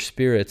or other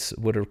spirits,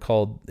 what are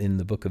called in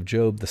the book of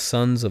Job, the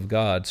sons of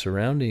God,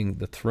 surrounding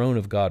the throne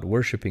of God,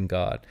 worshiping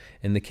God.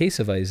 In the case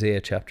of Isaiah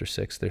chapter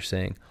 6, they're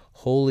saying,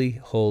 holy,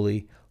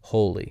 holy,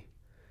 holy.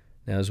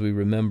 Now, as we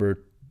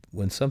remember,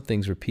 when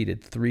something's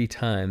repeated 3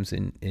 times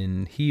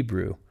in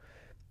Hebrew,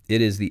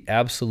 it is the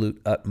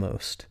absolute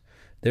utmost.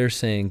 They're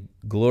saying,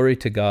 glory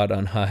to God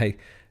on high,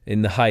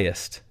 in the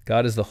highest.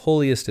 God is the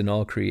holiest in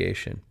all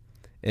creation.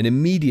 And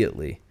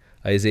immediately,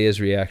 Isaiah's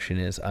reaction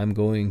is, I'm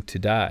going to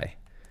die.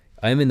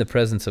 I'm in the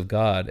presence of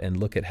God, and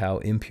look at how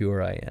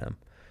impure I am.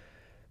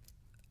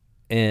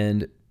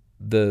 And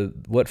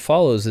what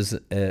follows is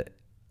a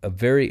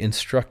very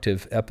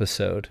instructive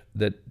episode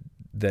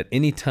that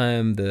any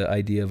time the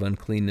idea of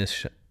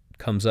uncleanness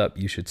comes up,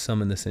 you should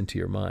summon this into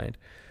your mind,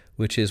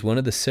 which is one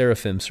of the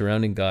seraphim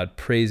surrounding God,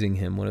 praising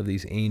him, one of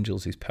these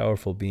angels, these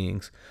powerful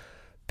beings,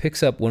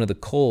 picks up one of the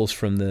coals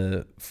from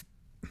the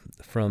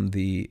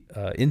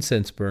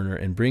incense burner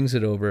and brings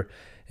it over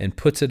and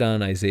puts it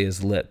on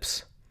Isaiah's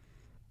lips.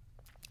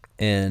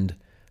 And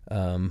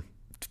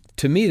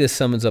to me, this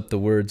summons up the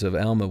words of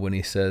Alma when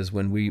he says,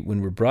 when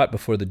we're brought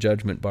before the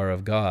judgment bar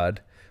of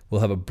God,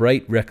 we'll have a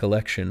bright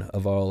recollection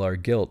of all our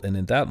guilt. And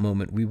in that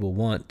moment, we will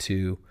want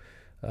to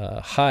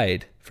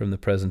hide from the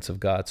presence of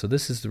God. So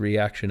this is the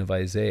reaction of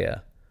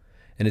Isaiah.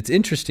 And it's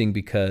interesting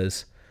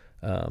because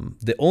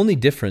the only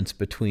difference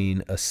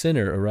between a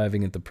sinner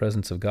arriving at the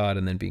presence of God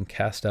and then being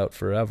cast out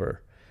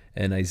forever,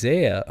 and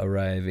Isaiah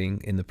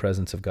arriving in the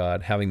presence of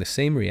God, having the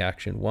same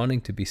reaction, wanting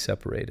to be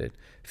separated,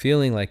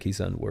 feeling like he's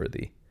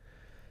unworthy,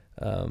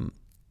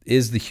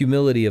 is the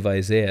humility of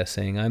Isaiah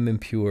saying, I'm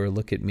impure,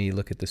 look at me,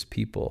 look at this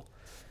people,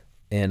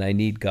 and I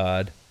need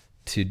God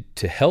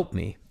to help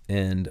me,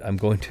 and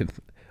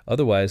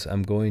otherwise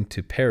I'm going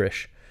to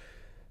perish.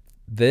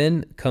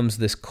 Then comes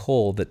this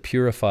coal that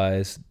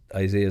purifies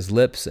Isaiah's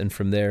lips, and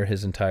from there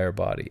his entire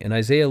body. And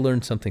Isaiah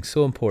learned something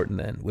so important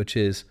then, which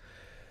is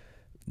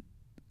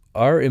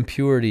our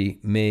impurity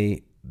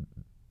may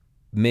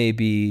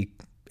be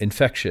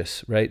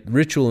infectious, right?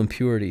 Ritual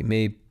impurity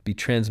may be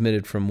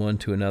transmitted from one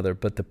to another,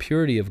 but the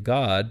purity of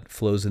God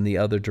flows in the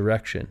other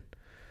direction.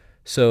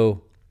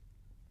 So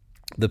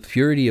the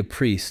purity of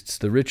priests,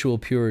 the ritual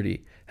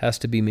purity, has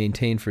to be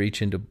maintained for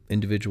each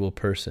individual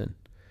person.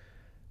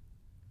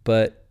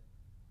 But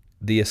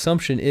the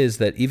assumption is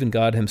that even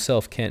God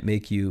himself can't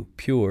make you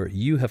pure.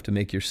 You have to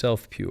make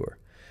yourself pure.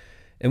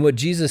 And what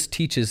Jesus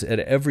teaches at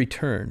every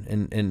turn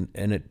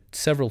and at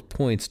several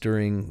points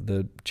during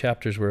the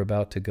chapters we're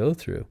about to go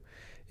through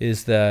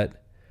is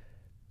that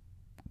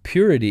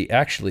purity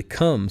actually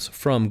comes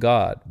from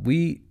God.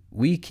 We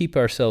keep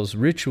ourselves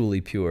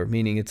ritually pure,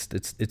 meaning it's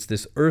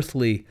this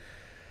earthly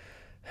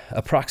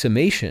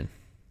approximation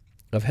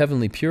of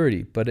heavenly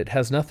purity, but it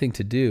has nothing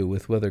to do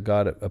with whether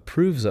God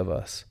approves of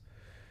us.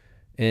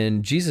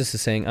 And Jesus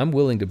is saying, I'm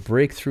willing to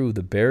break through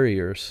the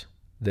barriers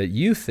that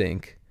you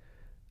think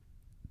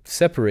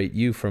separate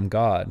you from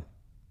God.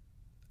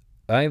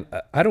 I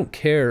don't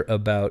care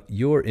about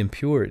your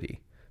impurity,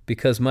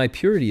 because my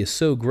purity is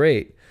so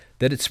great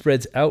that it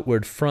spreads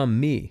outward from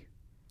me.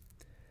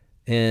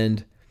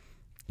 And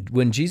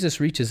when Jesus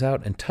reaches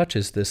out and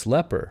touches this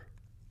leper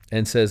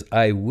and says,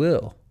 I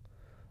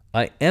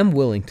am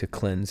willing to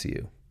cleanse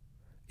you.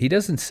 He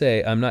doesn't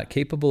say, I'm not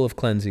capable of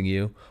cleansing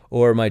you,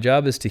 or my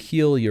job is to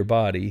heal your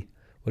body.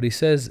 What he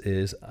says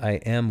is, I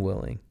am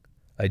willing.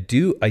 I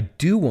do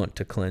want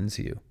to cleanse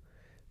you.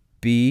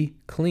 Be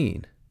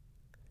clean.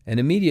 And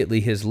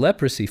immediately his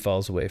leprosy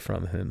falls away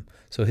from him.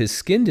 So his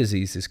skin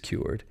disease is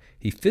cured.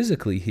 He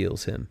physically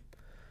heals him.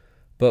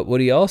 But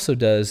what he also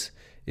does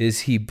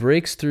is he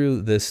breaks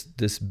through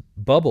this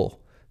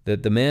bubble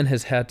that the man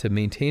has had to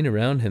maintain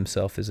around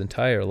himself his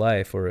entire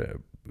life,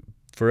 or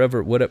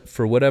forever,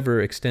 for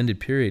whatever extended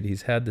period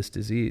he's had this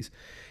disease.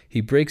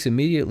 He breaks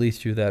immediately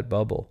through that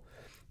bubble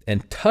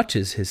and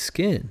touches his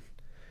skin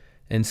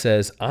and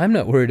says, I'm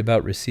not worried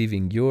about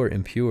receiving your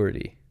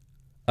impurity.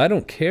 I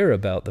don't care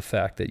about the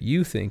fact that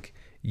you think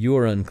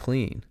you're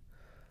unclean.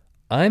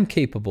 I'm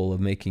capable of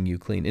making you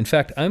clean. In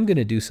fact, I'm going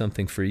to do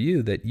something for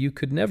you that you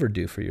could never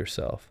do for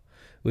yourself,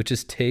 which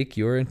is take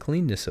your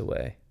uncleanness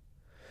away.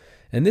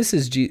 And this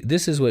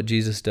is what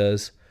Jesus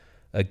does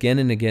again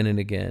and again and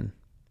again.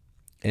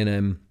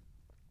 And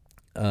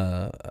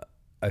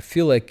I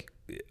feel like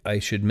I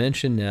should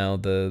mention now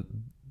the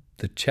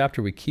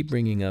chapter we keep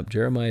bringing up,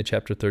 Jeremiah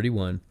chapter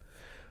 31,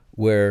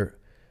 where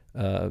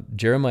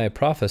Jeremiah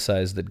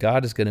prophesies that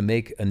God is going to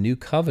make a new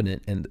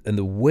covenant, and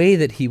the way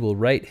that he will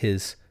write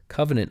his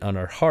covenant on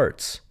our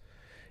hearts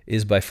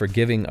is by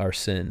forgiving our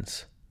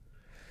sins.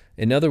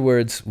 In other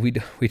words, we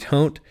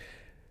don't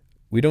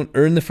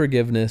earn the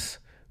forgiveness.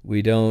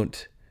 We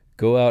don't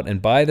go out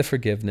and buy the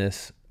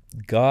forgiveness.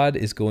 God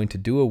is going to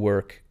do a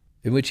work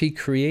in which he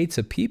creates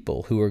a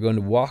people who are going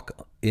to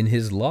walk in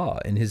his law,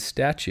 in his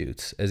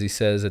statutes, as he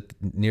says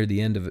near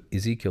the end of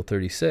Ezekiel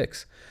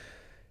 36.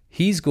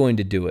 He's going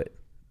to do it.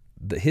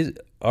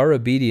 Our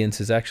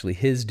obedience is actually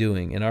his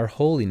doing, and our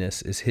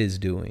holiness is his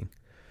doing.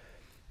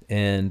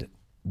 And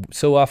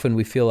so often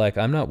we feel like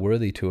I'm not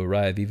worthy to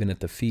arrive even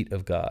at the feet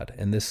of God.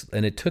 And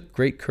it took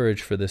great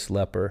courage for this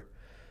leper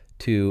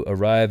to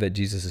arrive at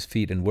Jesus'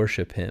 feet and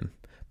worship him.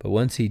 But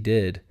once he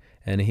did,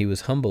 and he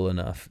was humble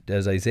enough,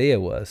 as Isaiah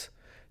was,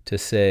 to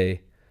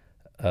say,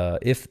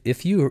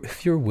 if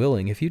you're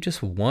willing, if you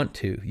just want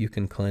to, you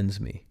can cleanse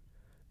me.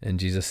 And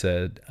Jesus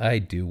said, I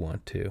do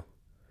want to.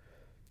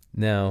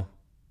 Now,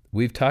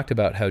 we've talked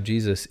about how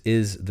Jesus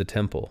is the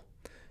temple.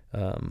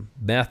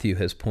 Matthew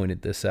has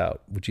pointed this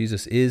out.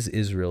 Jesus is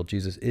Israel.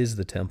 Jesus is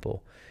the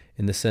temple,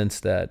 in the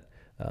sense that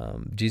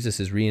Jesus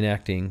is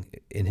reenacting,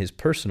 in his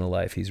personal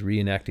life, he's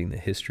reenacting the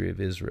history of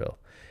Israel,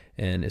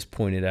 and is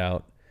pointed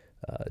out,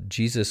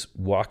 Jesus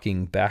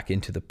walking back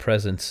into the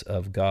presence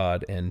of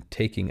God and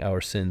taking our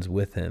sins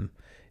with him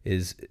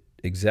is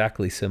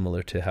exactly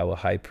similar to how a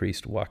high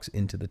priest walks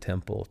into the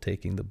temple,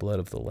 taking the blood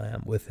of the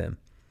lamb with him.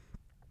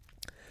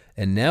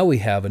 And now we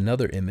have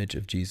another image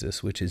of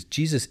Jesus, which is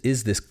Jesus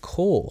is this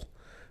coal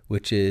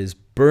which is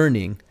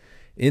burning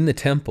in the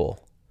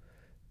temple.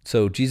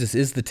 So Jesus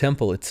is the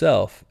temple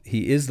itself.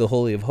 He is the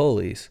Holy of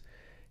Holies.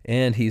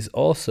 And he's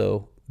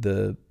also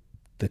the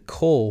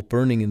coal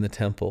burning in the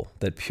temple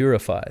that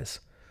purifies.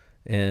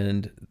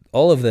 And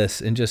all of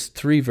this in just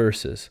 3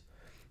 verses.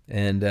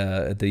 And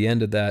at the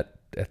end of that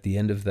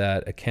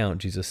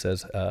account, Jesus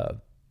says,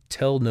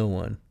 tell no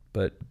one,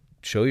 but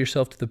show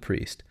yourself to the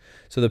priest.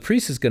 So the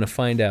priest is going to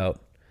find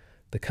out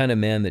the kind of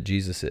man that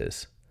Jesus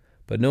is,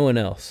 but no one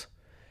else.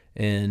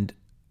 And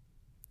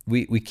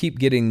we keep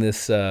getting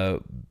this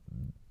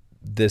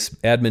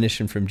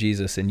admonition from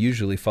Jesus, and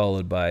usually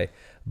followed by,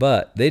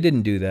 but they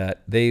didn't do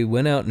that. They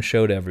went out and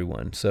showed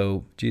everyone.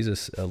 So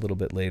Jesus, a little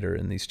bit later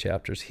in these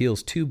chapters,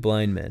 heals 2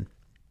 blind men.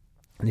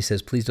 And he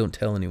says, please don't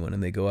tell anyone.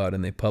 And they go out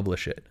and they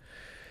publish it.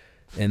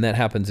 And that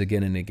happens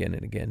again and again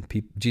and again.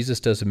 Jesus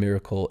does a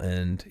miracle,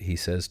 and he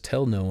says,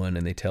 tell no one,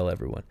 and they tell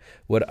everyone.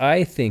 What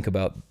I think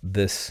about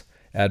this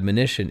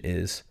admonition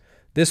is,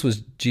 this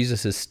was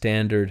Jesus'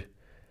 standard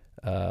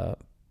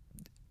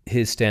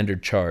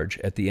charge.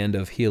 At the end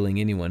of healing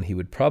anyone, he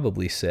would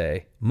probably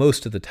say,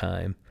 most of the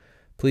time,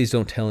 please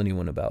don't tell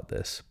anyone about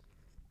this.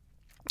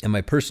 And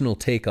my personal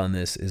take on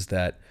this is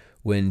that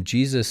when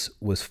Jesus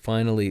was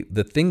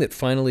the thing that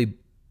finally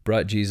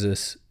brought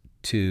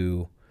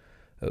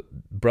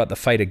the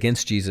fight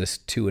against Jesus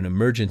to an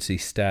emergency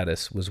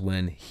status was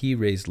when he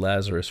raised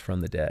Lazarus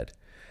from the dead,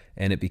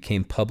 and it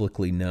became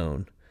publicly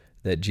known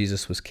that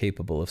Jesus was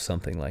capable of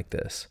something like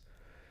this.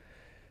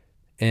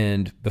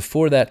 And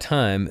before that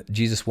time,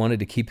 Jesus wanted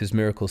to keep his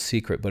miracle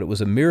secret, but it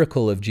was a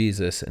miracle of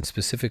Jesus, and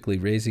specifically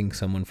raising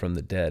someone from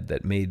the dead,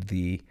 that made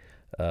the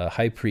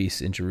high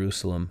priest in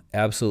Jerusalem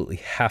absolutely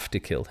have to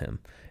kill him,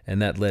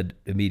 and that led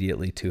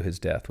immediately to his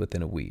death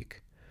within a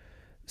week.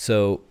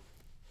 So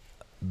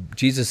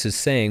Jesus is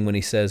saying, when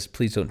he says,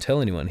 please don't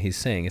tell anyone, he's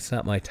saying, it's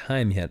not my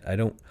time yet. I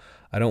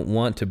don't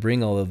want to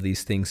bring all of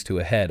these things to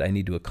a head. I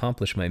need to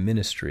accomplish my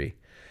ministry.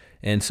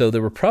 And so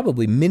there were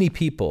probably many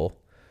people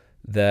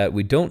that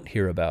we don't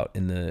hear about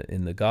in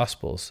the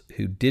Gospels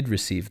who did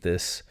receive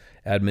this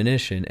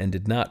admonition and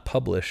did not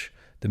publish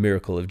the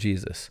miracle of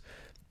Jesus.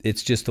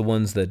 It's just the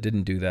ones that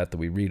didn't do that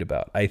we read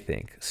about, I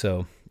think.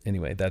 So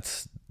anyway,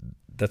 that's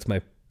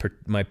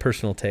my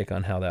personal take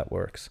on how that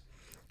works.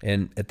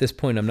 And at this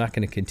point, I'm not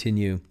going to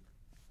continue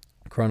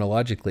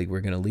chronologically. We're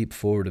going to leap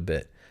forward a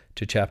bit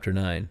to chapter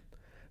 9,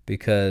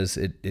 because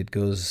it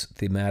goes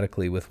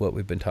thematically with what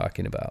we've been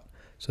talking about.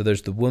 So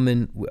there's the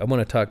woman. I want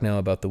to talk now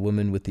about the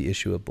woman with the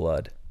issue of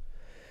blood.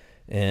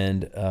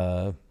 And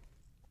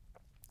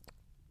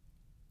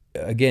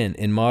again,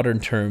 in modern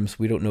terms,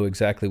 we don't know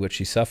exactly what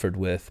she suffered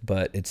with,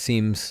 but it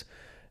seems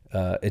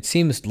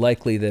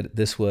likely that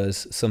this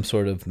was some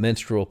sort of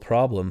menstrual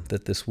problem,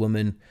 that this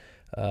woman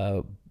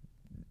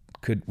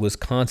was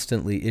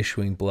constantly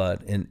issuing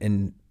blood.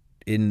 And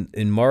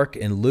in Mark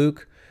and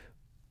Luke,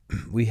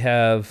 we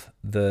have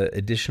the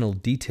additional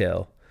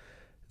detail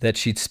that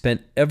she'd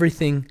spent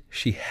everything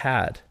she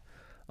had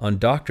on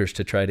doctors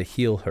to try to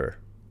heal her.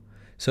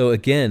 So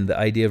again, the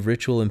idea of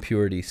ritual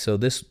impurity. So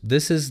this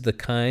is the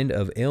kind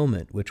of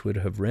ailment which would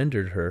have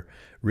rendered her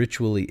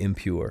ritually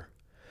impure.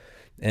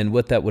 And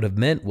what that would have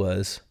meant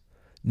was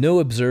no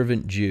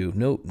observant Jew,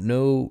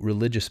 no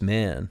religious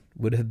man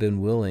would have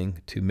been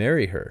willing to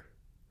marry her.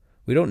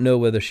 We don't know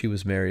whether she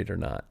was married or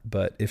not,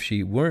 but if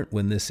she weren't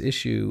when this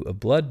issue of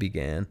blood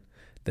began,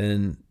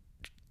 then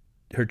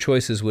her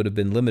choices would have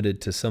been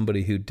limited to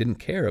somebody who didn't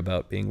care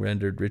about being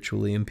rendered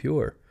ritually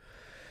impure.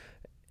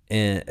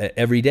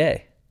 every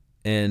day.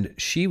 And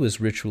she was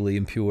ritually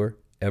impure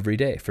every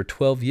day. For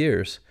 12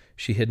 years,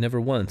 she had never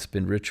once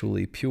been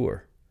ritually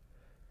pure.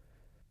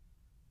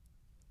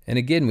 And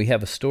again, we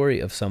have a story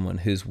of someone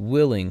who's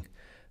willing,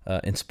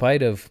 in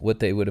spite of what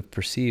they would have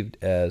perceived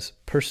as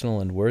personal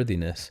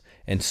unworthiness,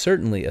 and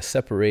certainly a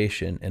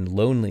separation and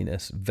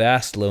loneliness,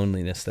 vast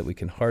loneliness that we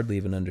can hardly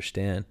even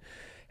understand,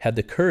 had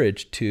the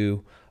courage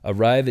to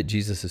arrive at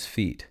Jesus'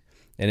 feet.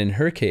 And in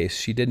her case,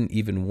 she didn't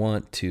even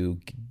want to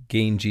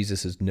gain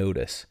Jesus'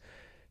 notice.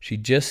 She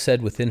just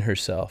said within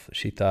herself,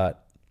 she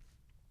thought,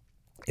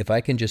 if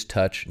I can just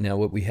touch, now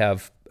what we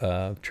have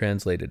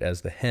translated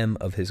as the hem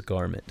of his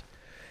garment,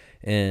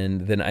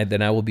 and then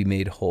I will be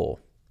made whole.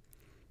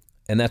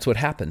 And that's what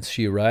happens.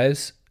 She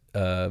arrives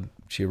at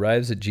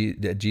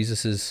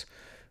Jesus's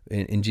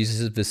in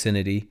Jesus's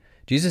vicinity.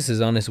 Jesus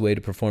is on his way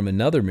to perform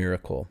another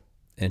miracle,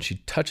 and she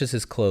touches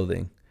his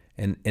clothing,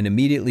 and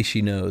immediately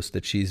she knows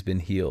that she's been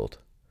healed.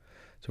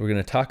 So we're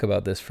going to talk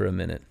about this for a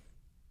minute.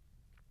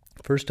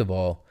 First of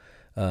all,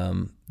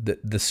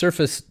 the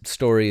surface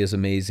story is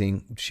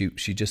amazing. She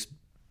just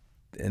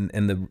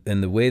and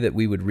the way that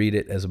we would read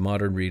it as a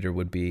modern reader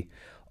would be,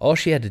 all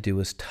she had to do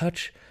was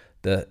touch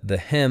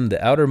the hem,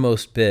 the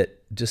outermost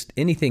bit, just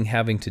anything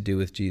having to do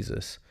with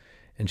Jesus,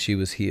 and she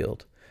was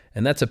healed.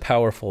 And that's a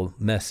powerful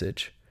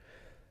message.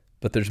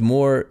 But there's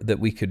more that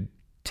we could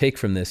take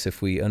from this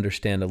if we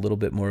understand a little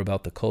bit more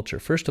about the culture.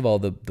 First of all,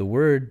 the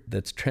word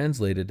that's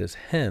translated as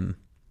hem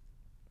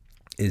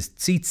is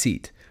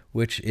tzitzit,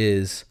 which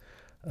is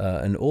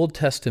an Old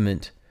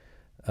Testament.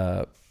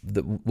 The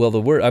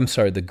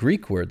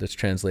Greek word that's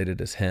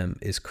translated as hem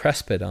is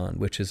krespedon,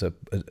 which is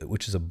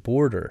a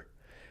border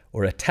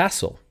or a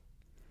tassel,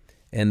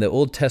 and the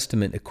Old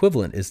Testament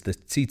equivalent is the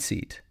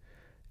tzitzit,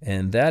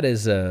 and that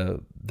is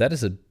a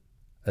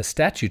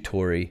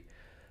statutory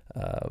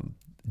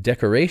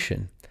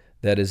decoration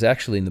that is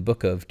actually in the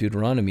book of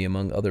Deuteronomy,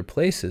 among other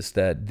places,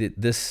 that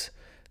this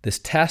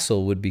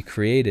tassel would be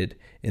created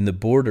in the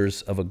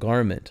borders of a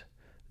garment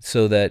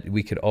so that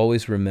we could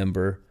always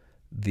remember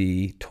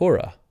the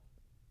Torah.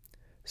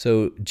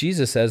 So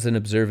Jesus, as an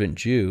observant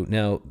Jew,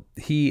 now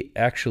he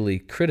actually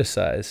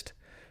criticized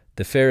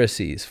the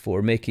Pharisees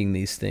for making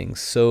these things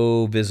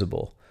so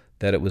visible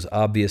that it was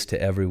obvious to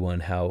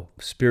everyone how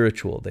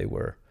spiritual they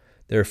were.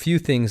 There are few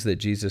things that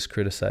Jesus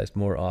criticized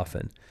more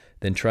often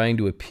than trying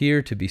to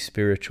appear to be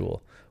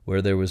spiritual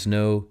where there was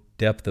no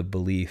depth of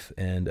belief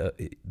and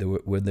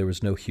where there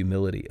was no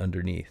humility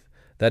underneath.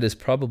 That is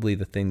probably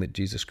the thing that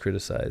Jesus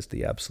criticized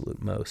the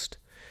absolute most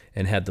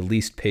and had the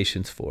least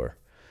patience for,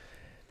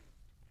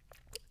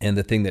 and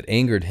the thing that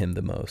angered him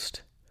the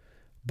most.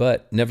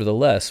 But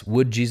nevertheless,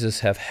 would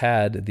Jesus have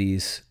had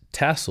these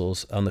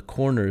tassels on the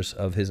corners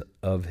of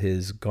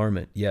his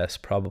garment? Yes,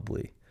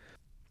 probably.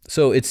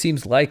 So it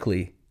seems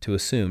likely to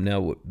assume.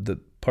 Now, the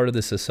part of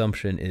this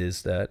assumption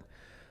is that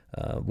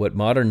what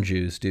modern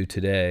Jews do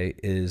today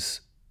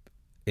is,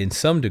 in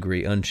some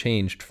degree,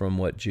 unchanged from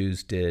what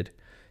Jews did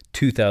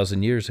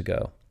 2,000 years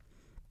ago.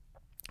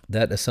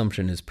 That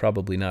assumption is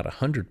probably not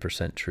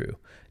 100% true.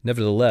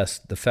 Nevertheless,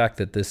 the fact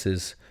that this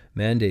is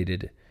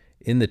mandated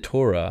in the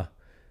Torah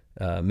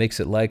makes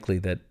it likely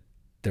that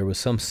there was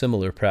some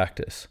similar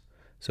practice.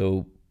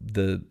 So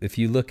if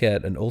you look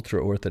at an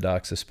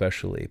ultra-Orthodox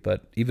especially,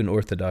 but even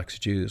Orthodox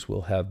Jews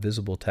will have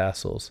visible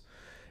tassels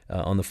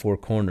on the four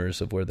corners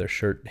of where their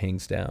shirt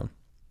hangs down.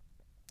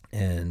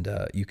 And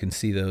you can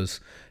see those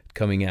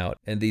coming out.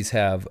 And these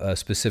have a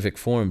specific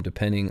form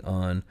depending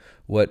on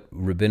what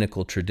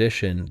rabbinical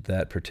tradition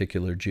that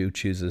particular Jew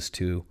chooses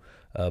to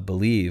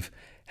believe,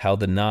 how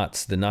the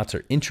knots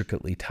are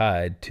intricately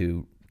tied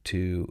to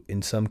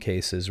in some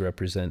cases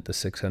represent the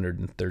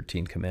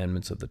 613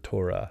 commandments of the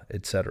Torah,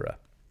 etc.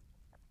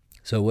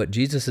 So what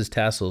Jesus'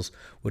 tassels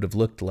would have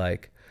looked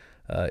like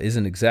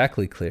isn't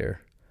exactly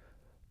clear,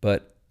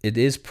 but it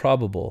is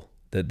probable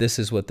that this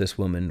is what this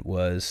woman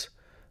was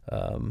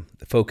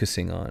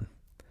focusing on.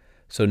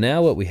 So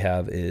now what we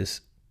have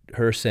is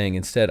her saying,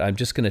 instead, I'm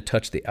just going to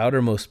touch the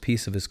outermost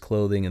piece of his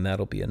clothing and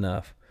that'll be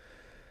enough.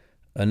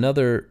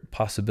 Another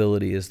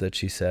possibility is that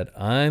she said,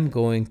 I'm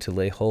going to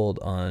lay hold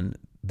on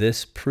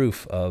this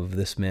proof of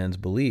this man's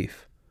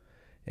belief.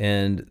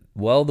 And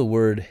while the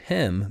word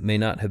hem may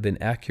not have been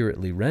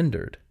accurately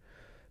rendered,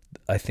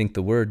 I think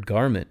the word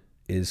garment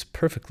is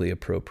perfectly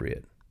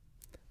appropriate.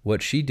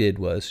 What she did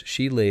was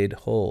she laid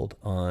hold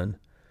on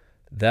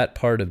that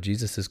part of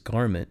Jesus'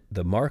 garment,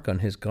 the mark on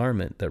his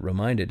garment that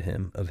reminded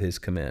him of his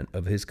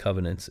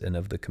covenants and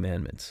of the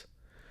commandments.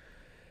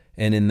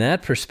 And in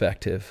that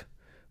perspective,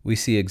 we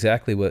see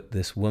exactly what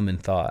this woman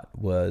thought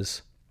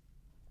was,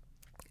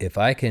 if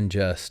I can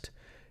just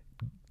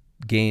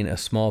gain a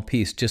small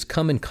piece, just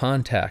come in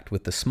contact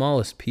with the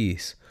smallest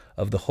piece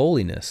of the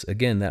holiness,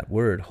 again, that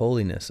word,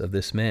 holiness of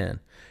this man.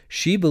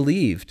 She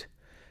believed,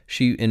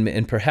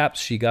 and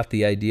perhaps she got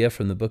the idea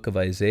from the book of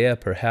Isaiah,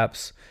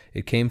 perhaps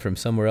it came from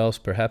somewhere else,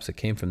 perhaps it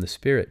came from the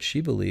Spirit. She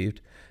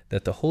believed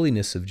that the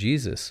holiness of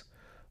Jesus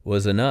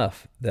was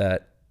enough,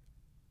 that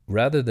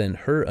rather than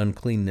her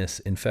uncleanness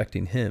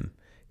infecting him,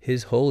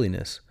 his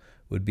holiness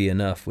would be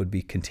enough, would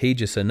be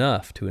contagious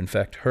enough to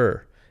infect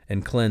her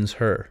and cleanse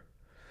her.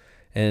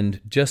 And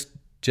just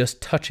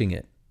touching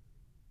it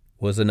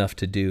was enough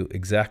to do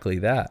exactly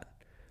that.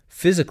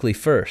 Physically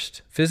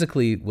first.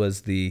 Physically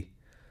was the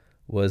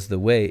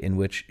way in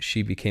which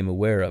she became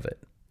aware of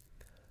it.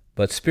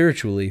 But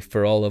spiritually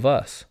for all of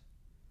us.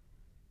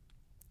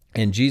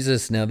 And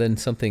Jesus, now then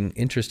something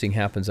interesting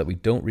happens that we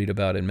don't read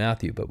about in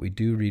Matthew, but we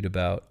do read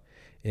about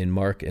in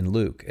Mark and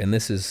Luke. And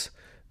this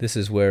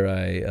is where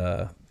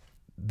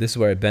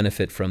I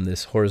benefit from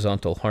this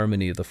horizontal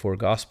harmony of the four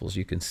Gospels.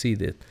 You can see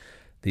that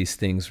these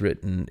things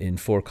written in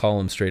 4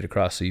 columns straight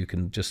across, so you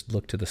can just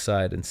look to the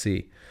side and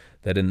see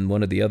that in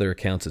one of the other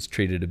accounts it's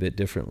treated a bit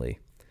differently.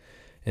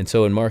 And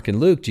so in Mark and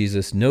Luke,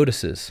 Jesus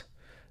notices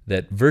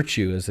that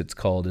virtue, as it's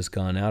called, is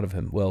gone out of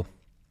him. Well,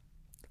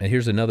 and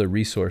here's another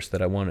resource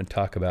that I want to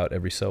talk about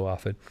every so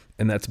often,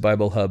 and that's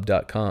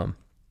BibleHub.com.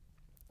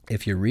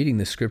 If you're reading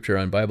the scripture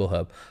on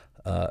BibleHub,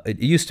 it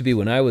used to be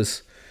when I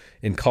was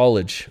in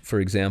college, for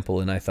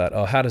example, and I thought,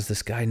 oh, how does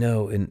this guy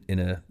know?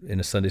 In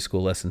a Sunday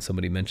school lesson,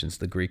 somebody mentions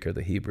the Greek or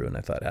the Hebrew, and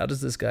I thought, how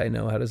does this guy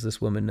know? How does this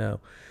woman know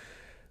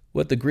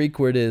what the Greek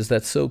word is?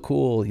 That's so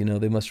cool.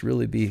 They must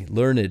really be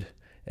learned.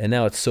 And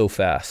now it's so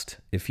fast.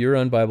 If you're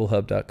on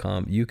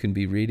BibleHub.com, you can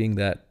be reading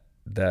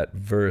that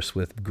verse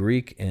with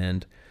Greek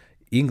and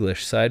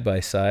English side by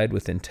side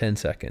within 10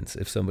 seconds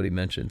if somebody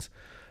mentions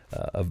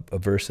a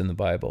verse in the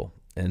Bible.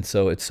 And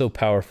so it's so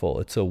powerful.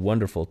 It's so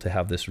wonderful to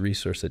have this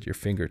resource at your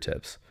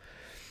fingertips.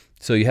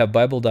 So you have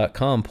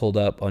Bible.com pulled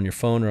up on your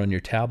phone or on your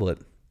tablet,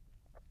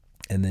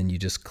 and then you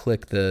just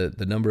click the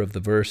number of the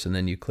verse, and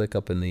then you click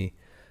up in the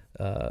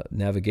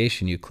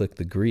navigation, you click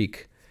the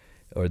Greek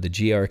or the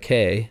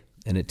GRK,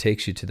 and it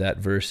takes you to that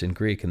verse in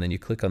Greek, and then you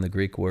click on the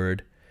Greek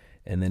word,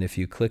 and then if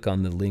you click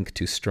on the link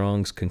to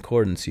Strong's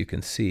Concordance, you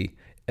can see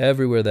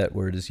everywhere that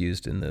word is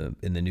used in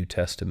the New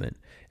Testament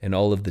and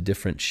all of the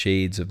different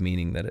shades of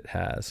meaning that it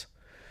has.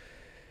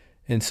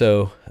 And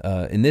so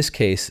in this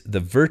case,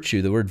 the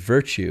word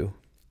virtue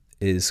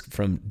is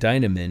from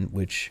dynamin,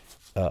 which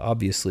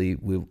obviously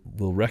we'll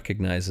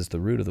recognize as the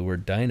root of the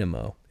word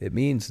dynamo. It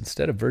means,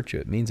 instead of virtue,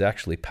 it means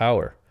actually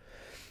power.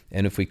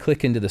 And if we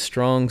click into the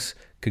Strong's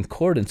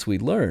Concordance, we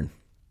learn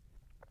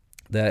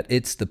that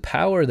it's the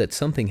power that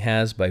something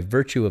has by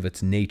virtue of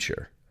its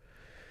nature.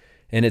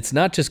 And it's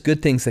not just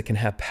good things that can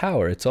have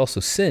power, it's also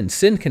sin.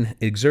 Sin can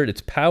exert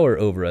its power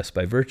over us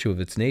by virtue of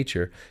its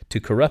nature to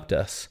corrupt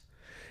us.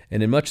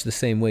 And in much the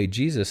same way,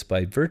 Jesus,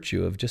 by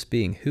virtue of just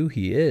being who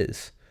he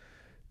is,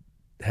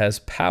 has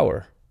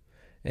power.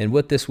 And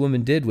what this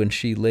woman did when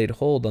she laid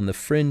hold on the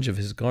fringe of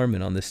his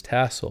garment, on this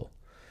tassel,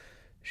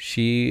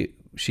 she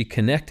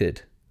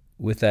connected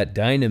with that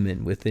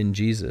dynamin within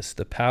Jesus,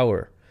 the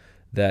power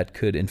that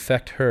could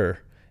infect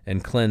her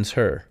and cleanse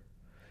her.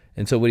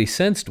 And so what he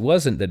sensed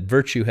wasn't that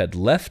virtue had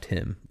left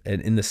him,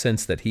 and in the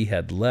sense that he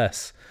had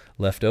less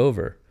left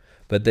over,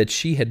 but that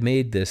she had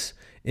made this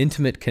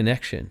intimate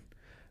connection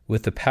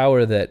with the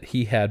power that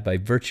he had by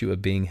virtue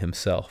of being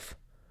himself.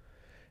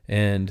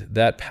 And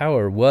that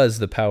power was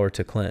the power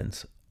to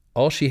cleanse.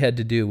 All she had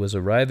to do was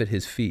arrive at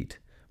his feet,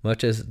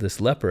 much as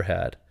this leper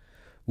had,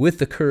 with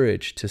the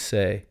courage to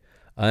say,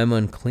 I'm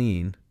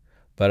unclean,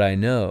 but I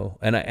know,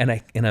 and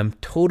I'm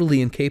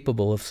totally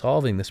incapable of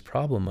solving this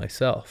problem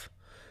myself.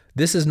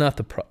 This is not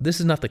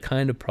the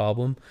kind of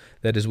problem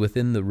that is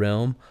within the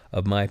realm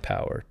of my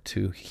power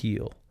to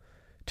heal,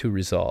 to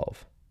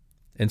resolve.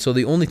 And so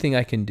the only thing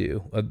I can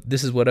do,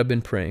 this is what I've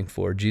been praying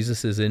for.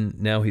 Jesus is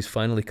now he's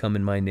finally come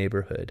in my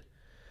neighborhood.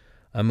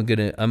 I'm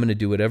gonna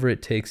do whatever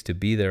it takes to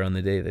be there on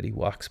the day that he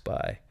walks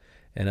by,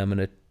 and I'm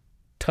gonna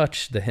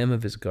touch the hem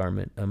of his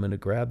garment. I'm gonna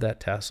grab that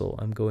tassel.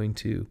 I'm going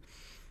to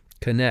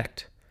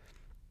connect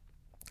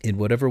in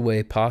whatever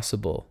way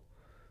possible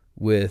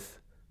with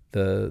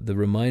the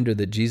reminder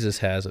that Jesus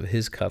has of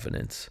his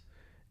covenants.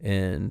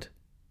 And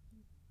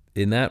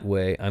in that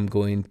way, I'm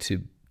going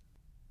to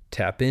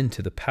tap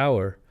into the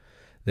power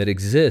that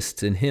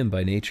exists in him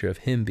by nature of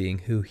him being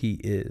who he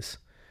is.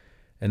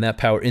 And that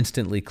power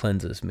instantly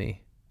cleanses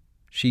me.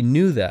 She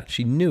knew that.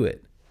 She knew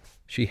it.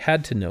 She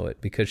had to know it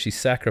because she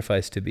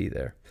sacrificed to be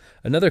there.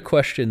 Another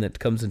question that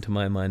comes into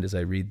my mind as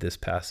I read this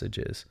passage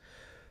is,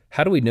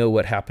 how do we know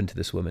what happened to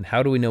this woman?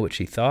 How do we know what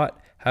she thought?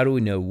 How do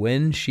we know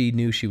when she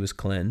knew she was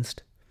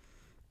cleansed?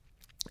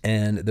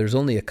 And there's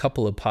only a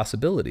couple of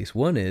possibilities.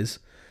 One is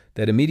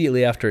that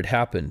immediately after it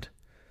happened,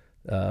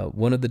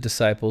 one of the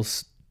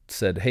disciples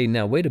said, hey,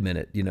 now wait a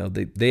minute.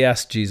 They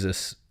asked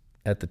Jesus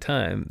at the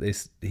time,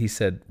 he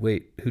said,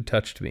 wait, who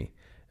touched me?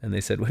 And they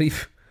said, what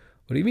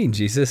do you mean,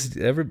 Jesus?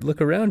 Ever look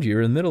around you?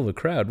 You're in the middle of a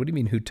crowd. What do you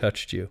mean, who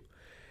touched you?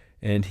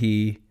 And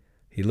he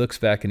looks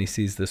back and he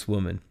sees this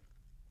woman.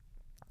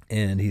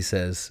 And he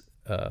says,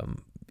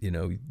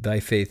 thy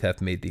faith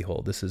hath made thee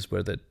whole. This is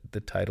where the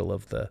title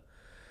of the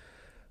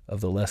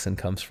lesson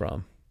comes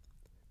from.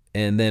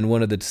 And then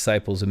one of the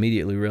disciples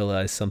immediately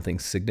realized something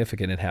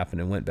significant had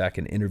happened and went back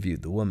and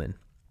interviewed the woman.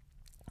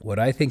 What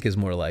I think is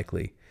more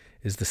likely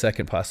is the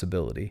second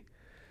possibility,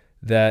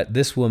 that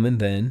this woman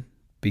then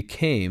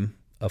became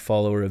a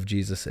follower of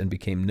Jesus and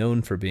became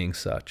known for being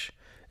such.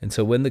 And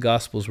so when the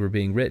Gospels were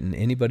being written,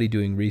 anybody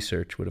doing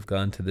research would have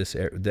gone to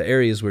the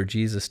areas where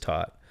Jesus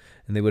taught,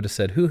 and they would have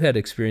said, who had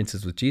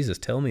experiences with Jesus?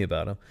 Tell me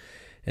about him.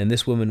 And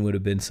this woman would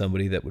have been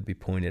somebody that would be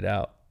pointed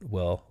out.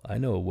 Well, I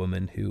know a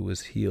woman who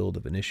was healed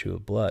of an issue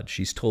of blood.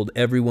 She's told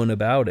everyone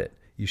about it.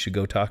 You should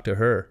go talk to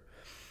her.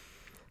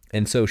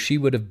 And so she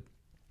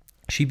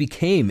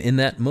became, in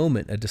that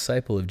moment, a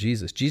disciple of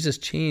Jesus. Jesus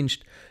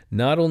changed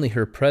not only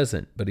her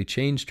present, but he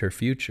changed her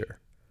future.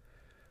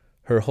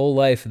 Her whole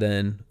life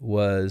then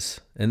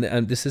was, and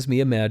this is me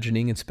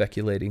imagining and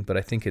speculating, but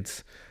I think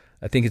it's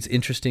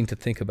interesting to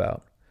think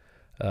about.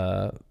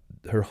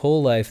 Her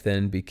whole life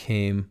then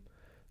became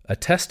a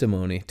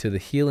testimony to the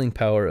healing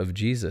power of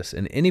Jesus.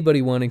 And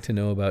anybody wanting to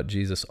know about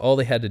Jesus, all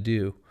they had to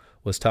do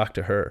was talk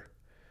to her.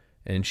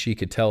 And she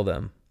could tell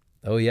them,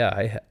 oh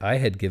yeah, I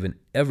had given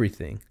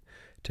everything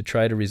to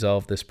try to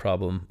resolve this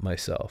problem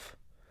myself.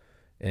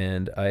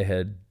 And I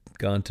had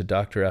gone to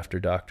doctor after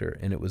doctor,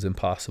 and it was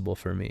impossible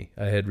for me.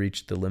 I had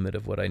reached the limit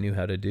of what I knew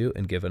how to do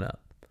and given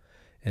up.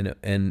 And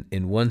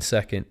in 1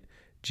 second,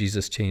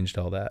 Jesus changed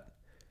all that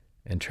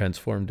and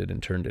transformed it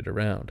and turned it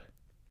around.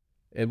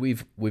 And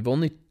we've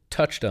only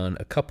touched on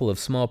a couple of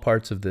small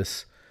parts of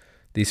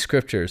these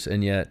scriptures,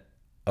 and yet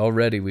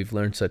already we've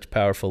learned such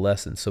powerful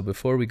lessons. So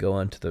before we go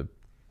on to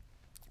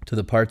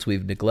the parts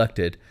we've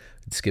neglected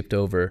and skipped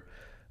over,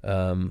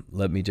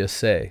 let me just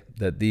say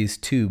that these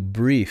two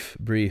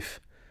brief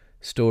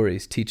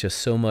stories teach us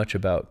so much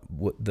about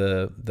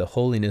the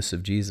holiness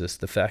of Jesus,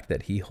 the fact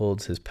that he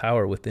holds his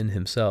power within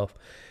himself,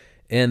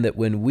 and that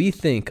when we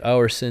think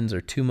our sins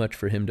are too much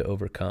for him to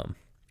overcome,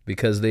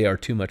 because they are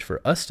too much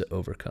for us to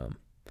overcome,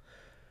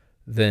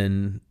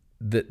 then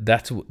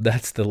that's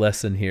the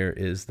lesson here,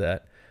 is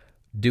that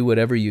do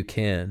whatever you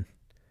can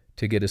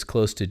to get as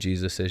close to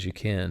Jesus as you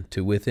can,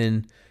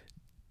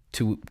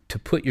 to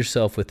put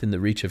yourself within the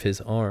reach of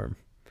his arm.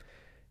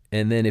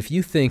 And then if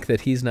you think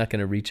that he's not going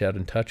to reach out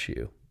and touch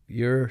you,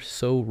 you're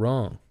so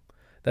wrong.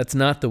 That's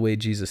not the way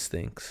Jesus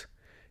thinks.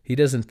 He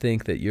doesn't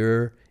think that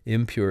your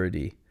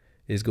impurity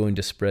is going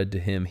to spread to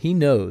him. He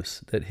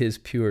knows that his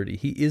purity,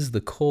 he is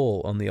the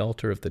coal on the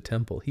altar of the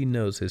temple. He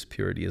knows his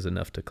purity is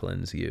enough to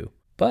cleanse you.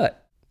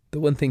 But the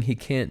one thing he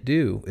can't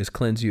do is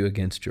cleanse you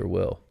against your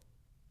will.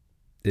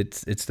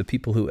 It's the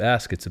people who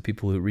ask, it's the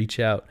people who reach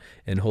out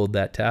and hold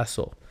that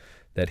tassel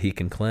that he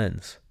can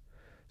cleanse.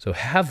 So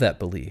have that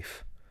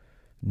belief.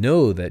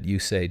 Know that you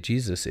say,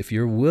 Jesus, if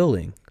you're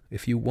willing,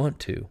 if you want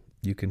to,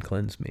 you can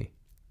cleanse me.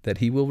 That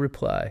he will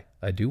reply,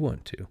 I do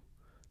want to.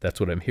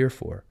 That's what I'm here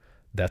for.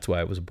 That's why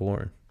I was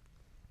born.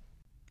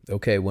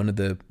 Okay, one of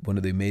the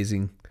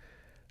amazing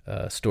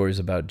stories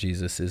about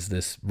Jesus is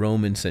this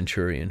Roman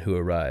centurion who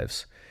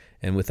arrives.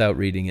 And without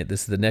reading it,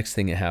 this is the next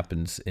thing that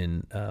happens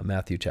in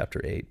Matthew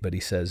chapter 8. But he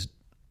says,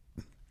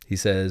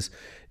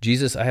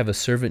 Jesus, I have a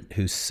servant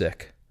who's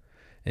sick.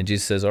 And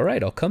Jesus says, all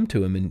right, I'll come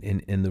to him.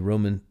 And the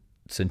Roman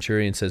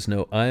centurion says,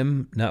 no,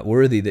 I'm not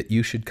worthy that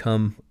you should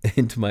come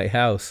into my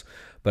house,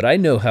 but I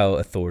know how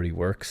authority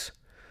works.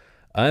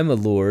 I'm a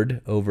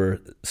lord over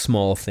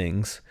small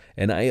things,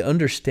 and I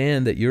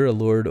understand that you're a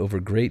lord over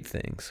great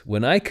things.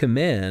 When I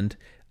command,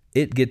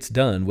 it gets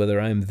done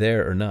whether I'm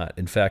there or not.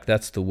 In fact,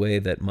 that's the way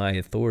that my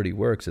authority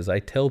works, is I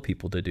tell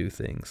people to do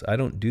things. I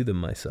don't do them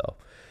myself.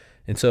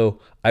 And so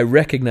I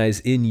recognize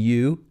in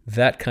you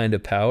that kind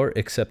of power,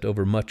 except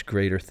over much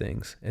greater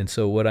things. And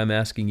so what I'm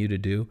asking you to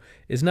do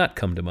is not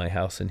come to my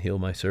house and heal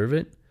my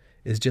servant,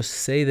 is just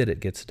say that it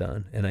gets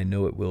done, and I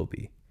know it will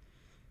be.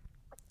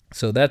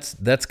 So that's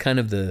kind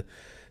of the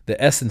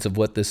essence of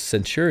what this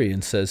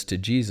centurion says to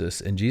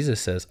Jesus. And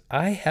Jesus says,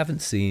 I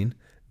haven't seen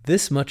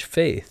this much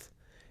faith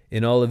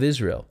in all of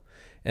Israel.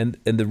 And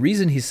the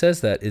reason he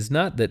says that is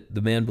not that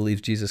the man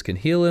believes Jesus can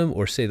heal him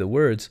or say the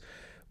words.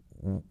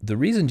 The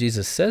reason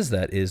Jesus says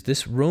that is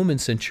this Roman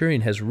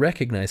centurion has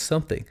recognized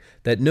something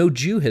that no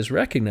Jew has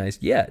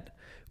recognized yet,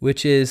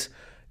 which is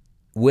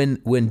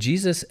when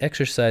Jesus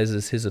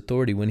exercises his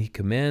authority, when he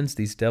commands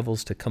these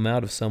devils to come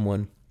out of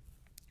someone,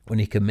 when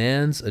he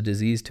commands a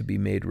disease to be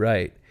made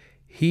right,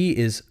 he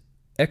is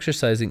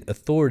exercising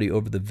authority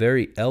over the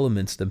very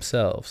elements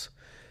themselves.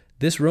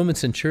 This Roman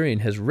centurion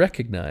has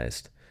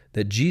recognized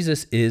that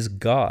Jesus is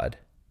God,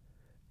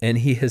 and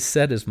he has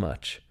said as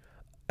much.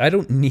 I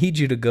don't need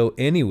you to go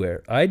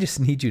anywhere. I just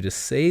need you to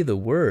say the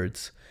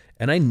words,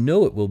 and I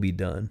know it will be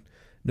done.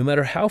 No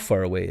matter how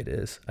far away it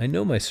is, I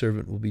know my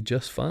servant will be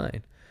just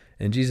fine.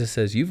 And Jesus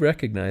says, you've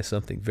recognized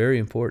something very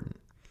important.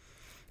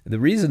 The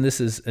reason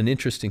this is an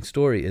interesting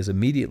story is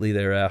immediately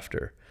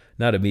thereafter,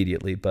 not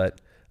immediately, but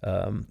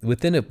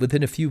within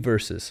a few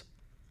verses,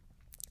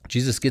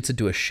 Jesus gets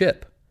into a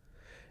ship,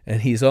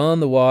 and he's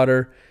on the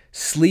water,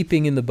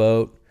 sleeping in the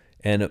boat,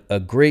 and a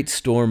great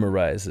storm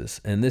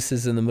arises. And this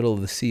is in the middle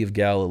of the Sea of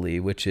Galilee,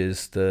 which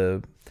is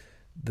the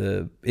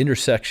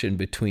intersection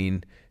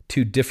between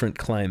two different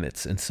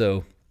climates. And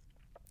so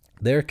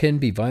there can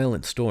be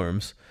violent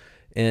storms.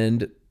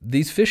 And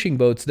these fishing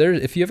boats,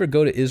 if you ever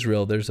go to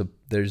Israel, there's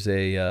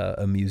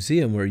a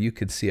museum where you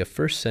could see a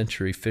first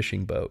century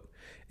fishing boat.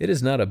 It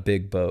is not a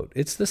big boat.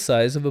 It's the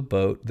size of a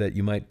boat that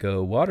you might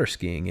go water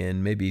skiing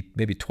in, maybe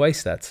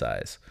twice that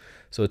size.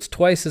 So it's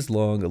twice as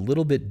long, a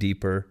little bit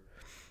deeper,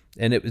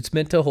 and it's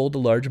meant to hold a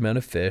large amount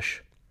of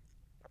fish,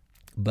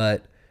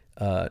 but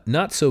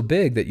not so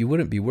big that you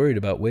wouldn't be worried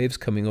about waves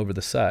coming over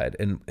the side.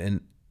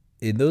 And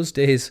in those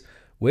days,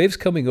 waves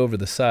coming over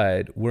the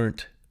side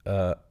weren't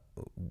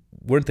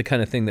the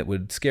kind of thing that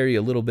would scare you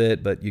a little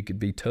bit, but you could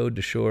be towed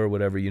to shore,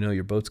 whatever,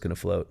 your boat's going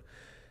to float.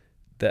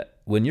 That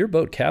when your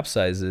boat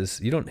capsizes,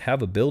 you don't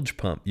have a bilge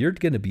pump. You're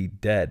going to be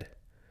dead.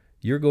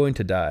 You're going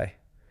to die.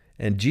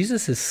 And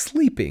Jesus is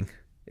sleeping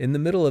in the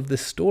middle of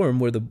this storm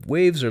where the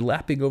waves are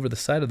lapping over the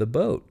side of the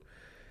boat.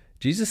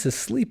 Jesus is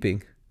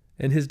sleeping,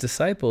 and his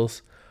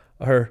disciples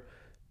are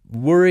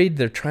worried.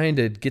 They're trying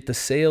to get the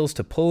sails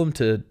to pull him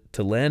to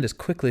land as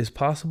quickly as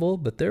possible,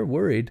 but they're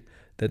worried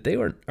that they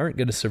aren't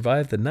going to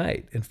survive the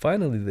night. And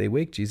finally, they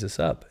wake Jesus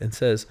up and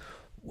says,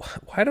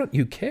 "Why don't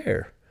you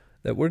care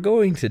that we're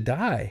going to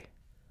die?"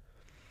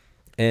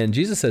 And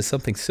Jesus says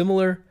something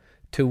similar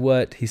to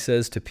what he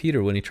says to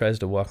Peter when he tries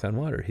to walk on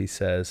water. He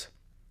says,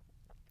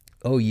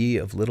 "O ye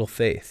of little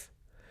faith."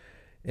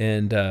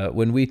 And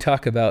when we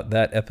talk about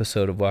that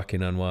episode of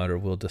Walking on Water,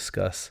 we'll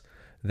discuss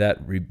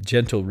that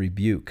gentle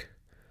rebuke.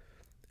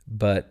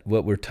 But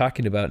what we're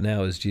talking about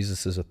now is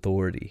Jesus'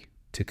 authority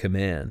to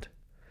command.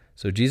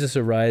 So Jesus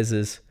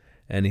arises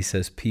and he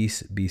says,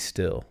 "Peace, be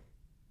still."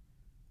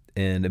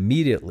 And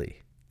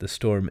immediately the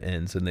storm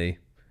ends, and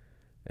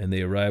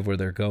they arrive where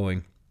they're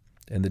going.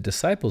 And the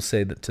disciples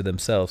say that to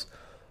themselves,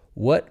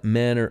 "What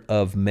manner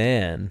of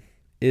man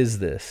is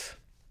this?"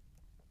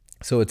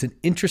 So it's an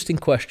interesting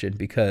question,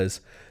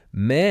 because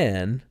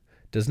man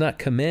does not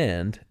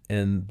command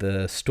and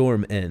the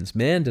storm ends.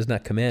 Man does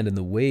not command and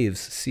the waves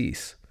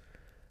cease.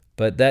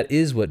 But that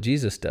is what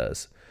Jesus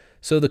does.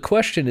 So the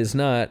question is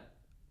not,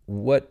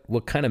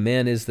 what kind of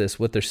man is this?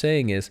 What they're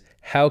saying is,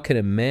 how can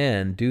a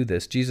man do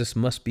this? Jesus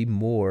must be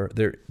more.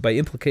 By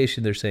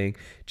implication, they're saying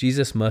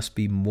Jesus must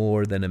be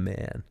more than a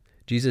man.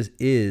 Jesus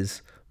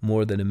is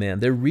more than a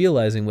man. They're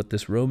realizing what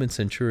this Roman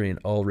centurion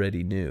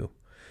already knew.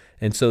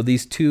 And so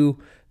these two,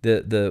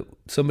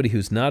 somebody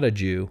who's not a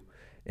Jew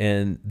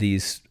and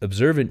these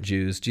observant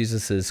Jews,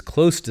 Jesus'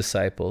 close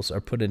disciples, are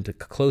put into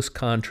close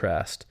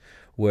contrast,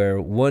 where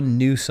one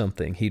knew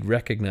something. He'd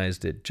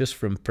recognized it just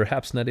from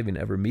perhaps not even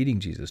ever meeting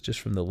Jesus,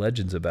 just from the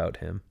legends about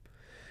him.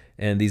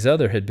 And these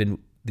others had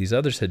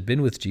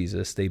been with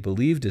Jesus. They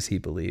believed as he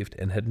believed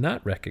and had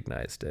not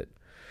recognized it.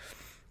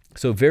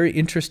 So very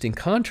interesting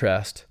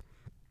contrast.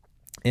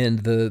 And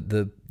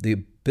the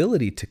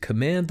ability to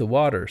command the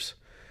waters,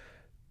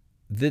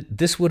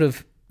 this would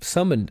have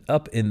summoned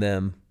up in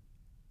them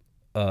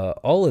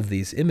all of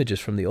these images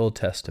from the Old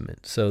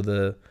Testament. So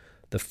the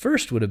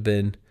first would have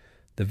been,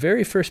 the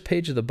very first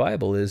page of the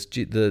Bible is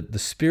the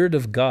Spirit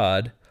of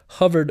God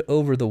hovered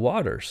over the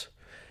waters,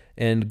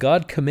 and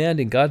God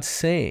commanding, God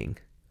saying,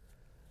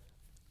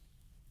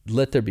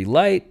 "Let there be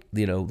light,"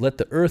 let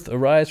the earth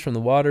arise from the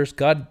waters.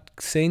 God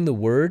saying the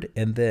word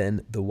and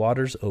then the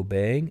waters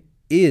obeying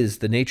is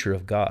the nature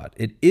of God.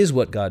 It is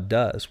what God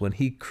does when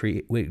he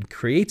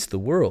creates the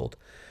world.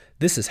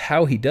 This is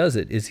how he does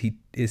it,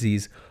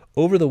 he's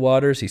over the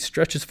waters, he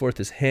stretches forth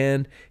his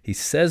hand, he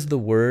says the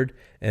word,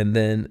 and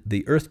then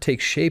the earth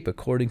takes shape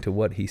according to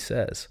what he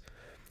says.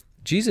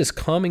 Jesus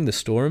calming the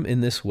storm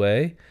in this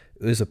way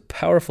is a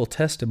powerful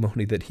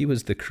testimony that he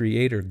was the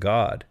creator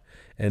God.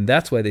 And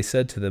that's why they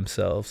said to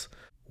themselves,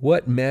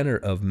 "What manner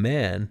of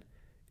man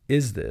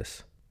is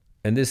this?"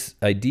 And this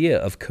idea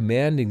of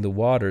commanding the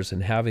waters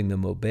and having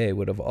them obey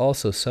would have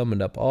also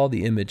summoned up all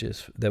the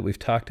images that we've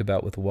talked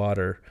about with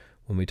water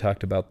when we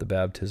talked about the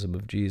baptism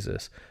of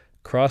Jesus.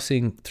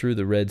 Crossing through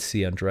the Red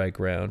Sea on dry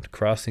ground,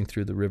 crossing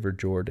through the River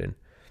Jordan,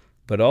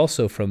 but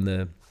also from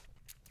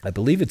I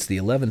believe it's the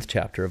 11th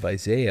chapter of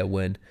Isaiah,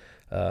 when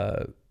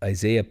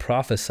Isaiah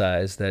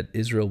prophesies that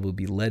Israel will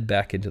be led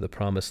back into the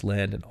promised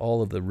land and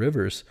all of the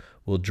rivers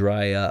will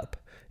dry up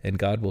and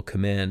God will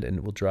command and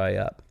it will dry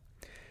up.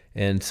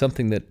 And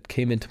something that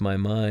came into my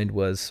mind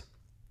was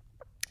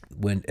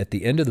when at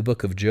the end of the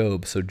book of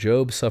Job, so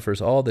Job suffers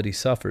all that he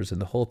suffers,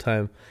 and the whole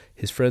time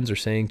his friends are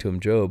saying to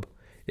him, "Job,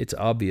 it's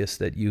obvious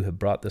that you have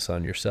brought this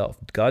on yourself.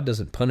 God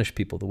doesn't punish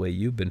people the way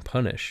you've been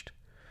punished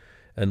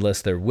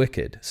unless they're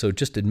wicked. So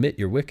just admit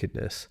your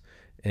wickedness."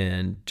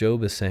 And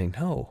Job is saying,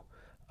 "No,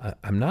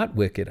 I'm not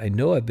wicked. I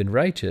know I've been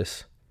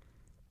righteous,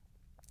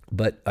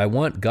 but I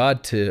want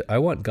God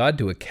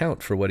to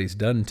account for what he's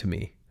done to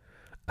me.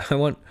 I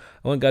want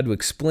God to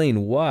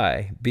explain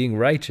why, being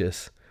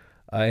righteous,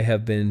 I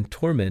have been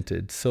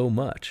tormented so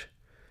much."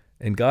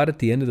 And God at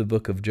the end of the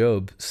book of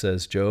Job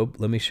says, "Job,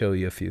 let me show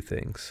you a few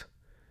things.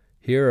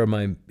 Here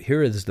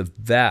is the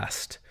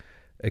vast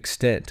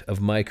extent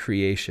of my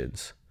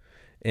creations."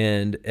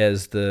 And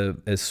as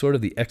sort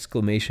of the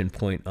exclamation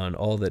point on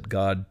all that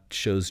God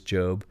shows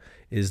Job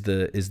is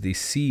the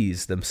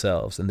seas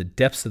themselves and the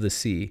depths of the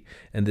sea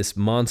and this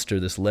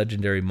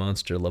legendary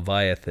monster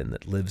Leviathan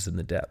that lives in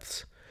the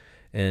depths.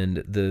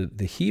 And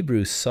the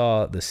Hebrews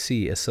saw the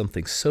sea as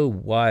something so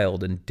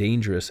wild and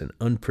dangerous and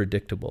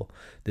unpredictable,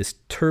 this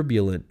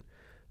turbulent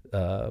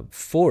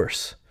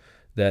force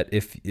that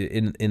if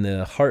in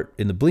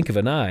the blink of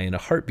an eye, in a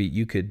heartbeat,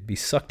 you could be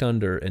sucked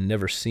under and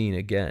never seen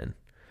again.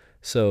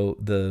 So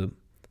the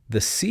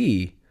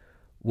sea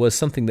was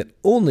something that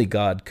only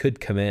God could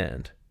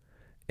command.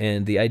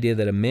 And the idea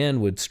that a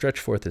man would stretch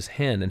forth his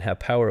hand and have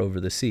power over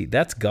the sea,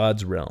 that's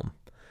God's realm.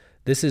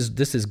 This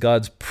is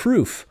God's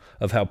proof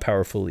of how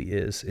powerful he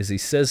is he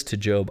says to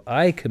Job,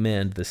 I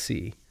command the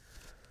sea.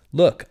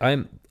 Look,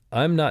 I'm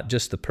not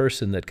just the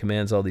person that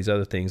commands all these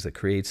other things, that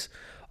creates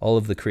all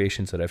of the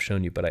creations that I've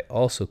shown you, but I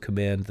also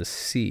command the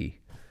sea.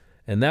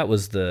 And that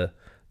was the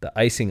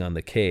icing on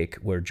the cake,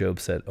 where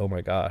Job said, oh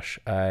my gosh,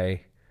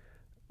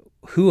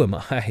 who am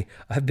I?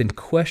 I've been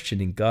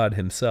questioning God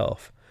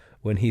himself,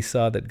 when he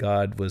saw that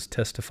God was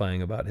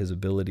testifying about his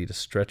ability to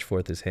stretch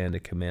forth his hand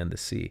and command the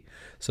sea.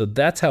 So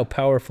that's how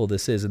powerful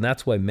this is, and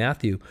that's why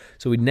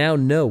so we now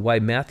know why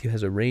Matthew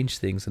has arranged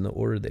things in the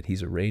order that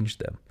he's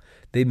arranged them.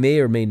 They may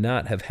or may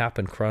not have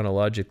happened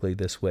chronologically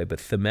this way, but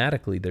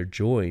thematically they're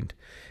joined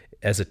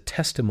as a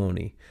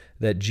testimony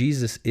that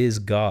Jesus is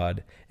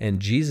God, and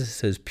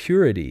Jesus'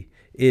 purity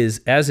is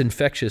as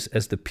infectious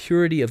as the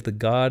purity of the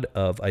God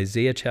of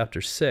Isaiah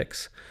chapter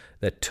 6,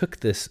 that took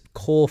this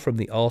coal from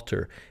the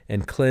altar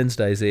and cleansed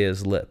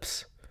Isaiah's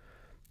lips.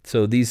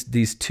 So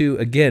these two,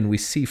 again, we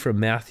see from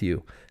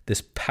Matthew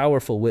this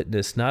powerful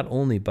witness, not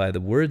only by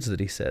the words that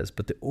he says,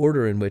 but the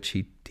order in which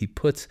he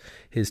puts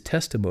his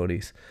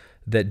testimonies,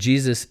 that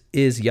Jesus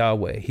is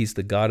Yahweh. He's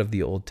the God of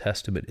the Old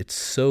Testament. It's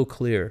so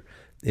clear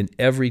in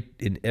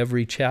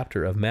every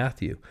chapter of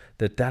Matthew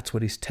that that's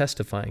what he's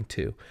testifying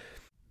to.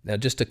 Now,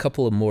 just a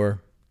couple of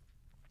more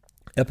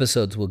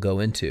episodes we'll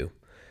go into.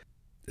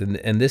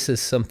 And this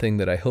is something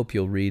that I hope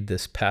you'll read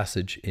this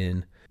passage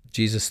in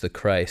Jesus the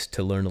Christ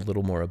to learn a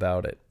little more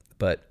about it.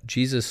 But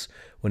Jesus,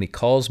 when he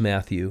calls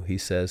Matthew, he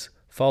says,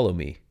 follow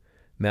me.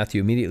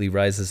 Matthew immediately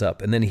rises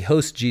up, and then he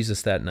hosts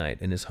Jesus that night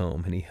in his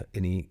home,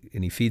 and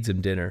he feeds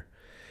him dinner.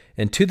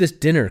 And to this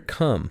dinner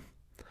come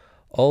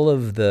all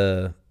of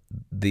the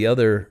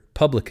other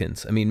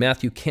publicans. I mean,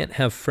 Matthew can't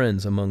have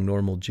friends among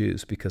normal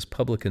Jews because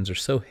publicans are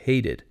so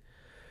hated.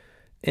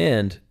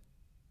 And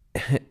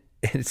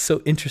it's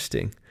so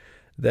interesting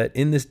that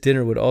in this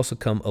dinner would also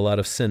come a lot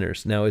of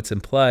sinners. Now, it's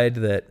implied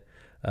that,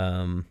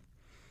 and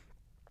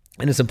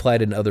it's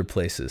implied in other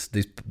places,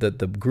 that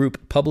the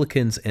group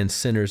publicans and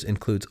sinners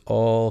includes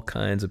all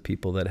kinds of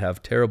people that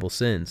have terrible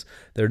sins.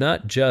 They're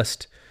not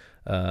just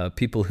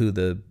people who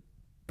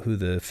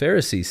the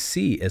Pharisees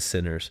see as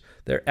sinners.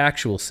 They're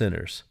actual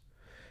sinners.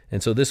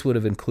 And so this would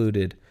have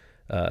included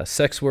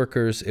sex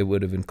workers. It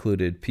would have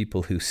included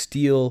people who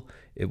steal.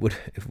 It would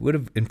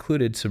have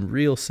included some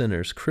real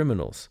sinners,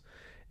 criminals.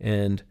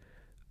 And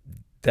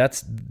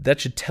that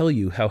should tell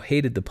you how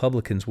hated the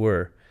publicans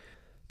were,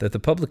 that the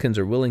publicans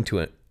are willing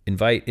to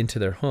invite into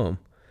their home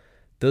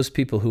those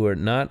people who are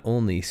not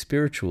only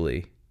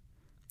spiritually,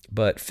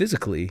 but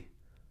physically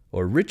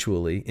or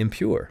ritually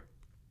impure,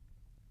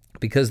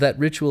 because that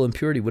ritual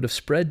impurity would have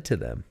spread to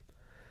them.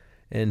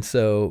 And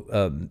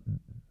so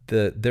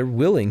they're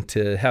willing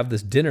to have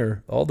this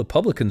dinner. All the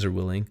publicans are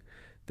willing,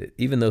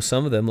 even though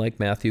some of them, like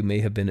Matthew, may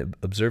have been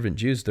observant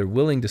Jews, they're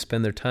willing to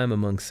spend their time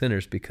among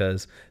sinners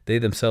because they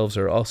themselves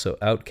are also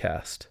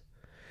outcast.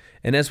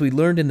 And as we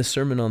learned in the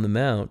Sermon on the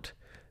Mount,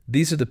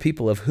 these are the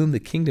people of whom the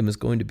kingdom is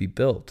going to be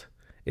built.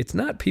 It's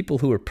not people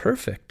who are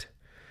perfect.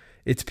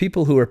 It's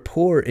people who are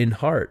poor in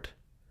heart.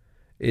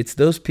 It's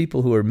those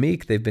people who are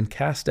meek. They've been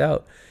cast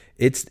out.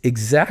 It's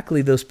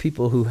exactly those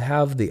people who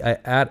have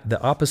the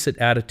opposite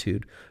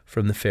attitude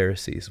from the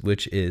Pharisees,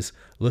 which is,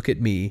 look at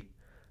me.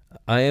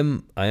 I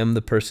am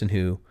the person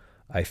who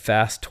I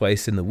fast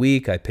twice in the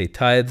week. I pay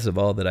tithes of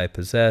all that I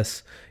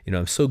possess.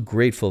 I'm so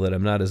grateful that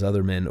I'm not as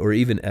other men, or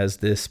even as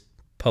this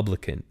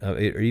publican, or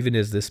even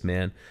as this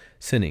man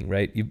sinning,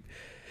 right?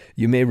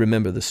 You may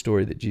remember the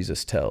story that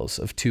Jesus tells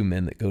of two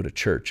men that go to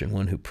church, and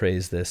one who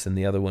prays this, and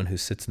the other one who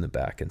sits in the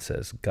back and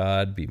says,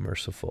 God be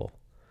merciful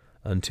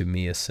unto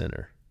me, a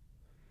sinner.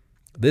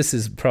 This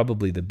is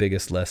probably the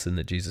biggest lesson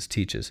that Jesus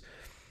teaches.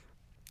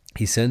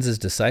 He sends his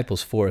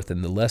disciples forth,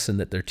 and the lesson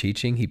that they're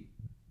teaching,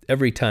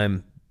 every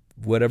time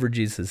whatever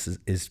Jesus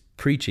is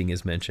preaching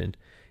is mentioned,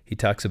 he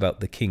talks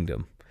about the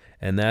kingdom.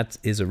 And that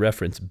is a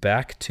reference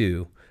back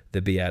to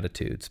the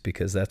Beatitudes,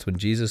 because that's when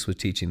Jesus was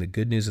teaching the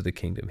good news of the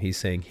kingdom. He's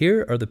saying,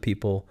 here are the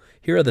people,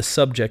 here are the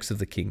subjects of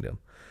the kingdom,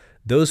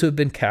 those who have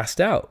been cast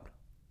out.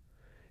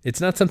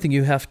 It's not something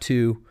you have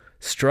to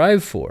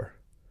strive for.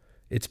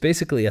 It's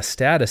basically a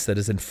status that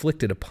is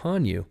inflicted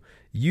upon you.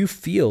 You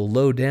feel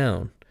low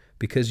down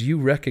because you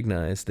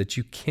recognize that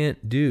you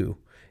can't do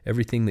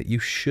everything that you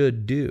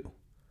should do.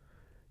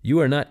 You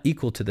are not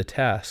equal to the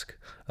task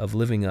of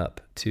living up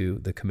to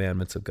the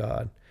commandments of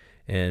God.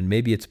 And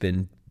maybe it's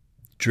been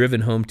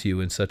driven home to you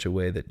in such a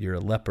way that you're a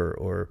leper,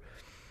 or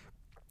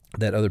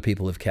that other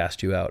people have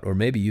cast you out. Or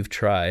maybe you've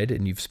tried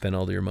and you've spent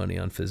all your money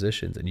on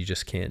physicians and you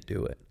just can't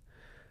do it.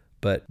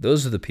 But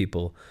those are the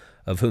people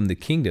of whom the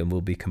kingdom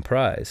will be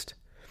comprised.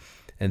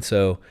 And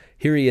so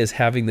here he is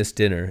having this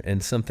dinner,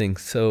 and something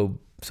so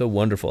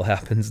wonderful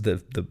happens.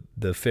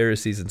 The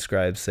Pharisees and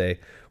scribes say,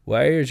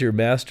 "Why is your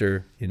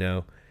master,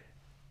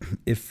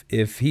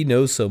 if he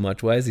knows so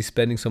much, why is he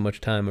spending so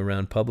much time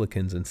around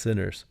publicans and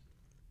sinners?"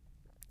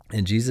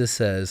 And Jesus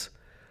says,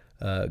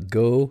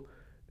 "Go.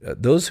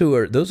 Those who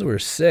are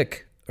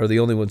sick are the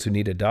only ones who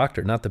need a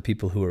doctor, not the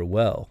people who are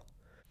well.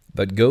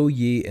 But go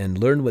ye and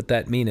learn what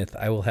that meaneth.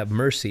 I will have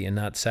mercy and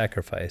not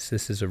sacrifice."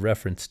 This is a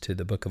reference to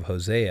the book of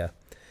Hosea.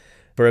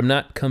 "For I am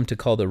not come to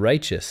call the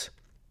righteous,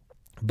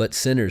 but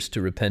sinners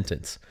to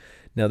repentance."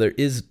 Now there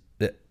is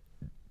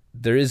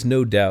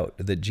no doubt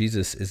that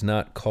Jesus is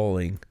not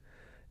calling,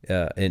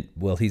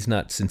 he's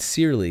not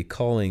sincerely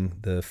calling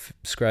the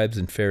scribes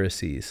and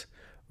Pharisees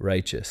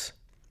righteous.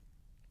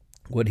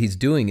 What he's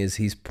doing is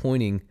he's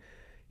pointing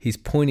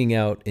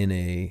out in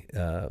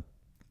a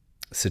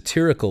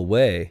satirical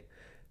way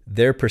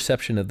their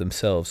perception of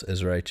themselves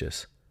as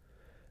righteous.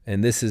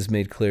 And this is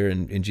made clear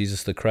in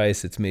Jesus the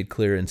Christ. It's made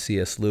clear in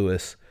C.S.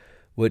 Lewis.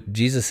 What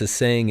Jesus is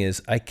saying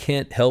is, I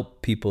can't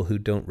help people who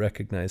don't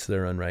recognize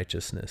their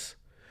unrighteousness.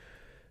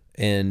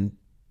 And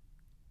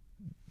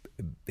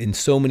in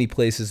so many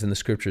places in the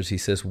scriptures, he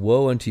says,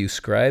 "Woe unto you,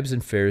 scribes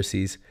and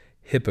Pharisees,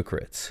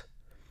 hypocrites."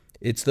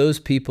 It's those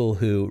people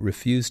who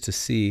refuse to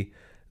see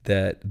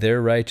that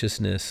their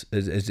righteousness,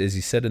 as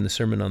he said in the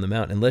Sermon on the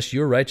Mount, unless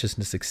your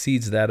righteousness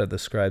exceeds that of the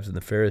scribes and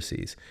the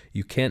Pharisees,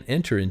 you can't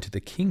enter into the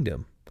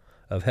kingdom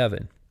of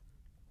heaven.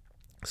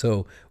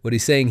 So what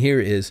he's saying here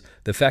is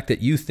the fact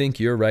that you think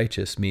you're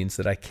righteous means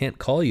that I can't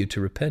call you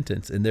to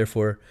repentance, and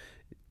therefore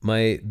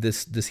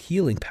this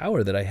healing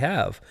power that I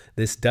have,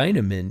 this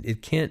dynamin,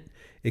 it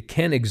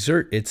can't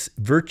exert its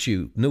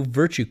virtue. No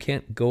virtue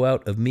can't go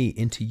out of me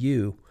into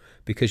you,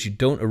 because you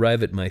don't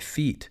arrive at my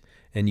feet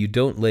and you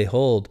don't lay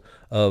hold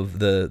of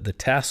the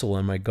tassel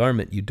on my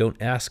garment. You don't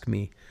ask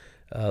me,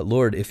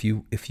 Lord, if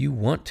you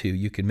want to,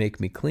 you can make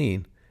me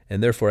clean.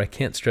 And therefore I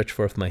can't stretch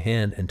forth my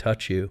hand and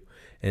touch you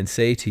and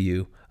say to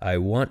you, I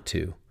want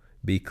to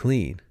be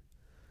clean.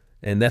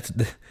 And that's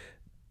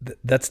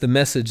the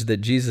message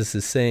that Jesus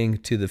is saying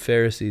to the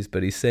Pharisees,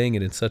 but he's saying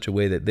it in such a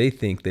way that they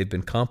think they've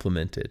been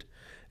complimented.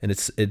 And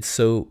it's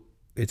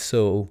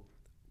so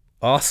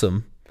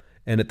awesome,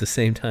 and at the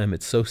same time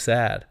it's so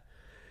sad.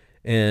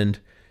 And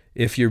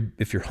if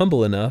you're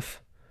humble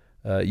enough,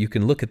 you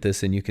can look at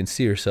this and you can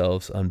see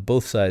yourselves on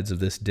both sides of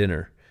this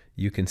dinner.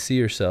 You can see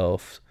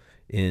yourself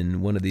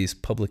in one of these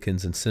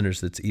publicans and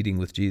sinners that's eating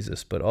with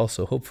Jesus, but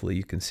also hopefully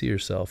you can see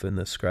yourself in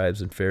the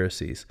scribes and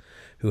Pharisees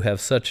who have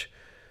such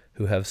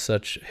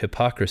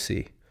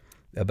hypocrisy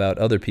about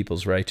other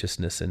people's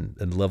righteousness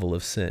and level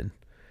of sin.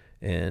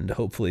 And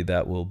hopefully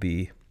that will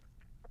be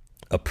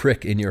a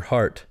prick in your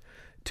heart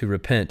to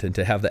repent and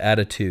to have the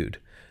attitude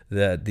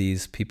that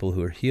these people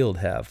who are healed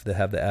have. They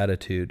have the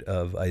attitude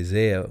of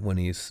Isaiah when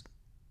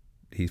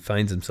he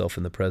finds himself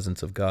in the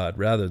presence of God,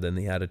 rather than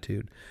the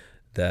attitude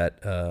that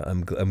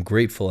I'm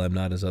grateful I'm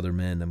not as other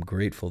men. I'm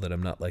grateful that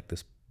I'm not like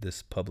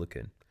this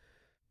publican.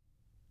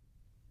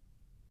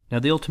 Now,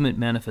 the ultimate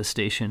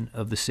manifestation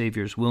of the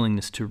Savior's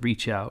willingness to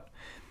reach out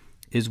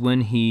is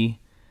when he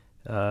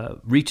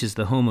reaches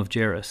the home of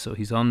Jairus. So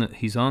he's on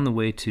the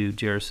way to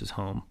Jairus'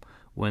 home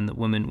when the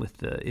woman with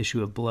the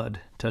issue of blood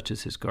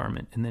touches his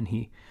garment, and then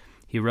he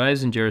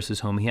arrives in Jairus'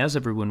 home. He has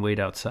everyone wait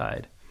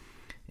outside,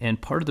 and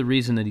part of the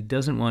reason that he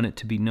doesn't want it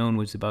to be known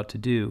what he's about to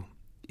do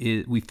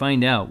is we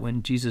find out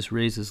when Jesus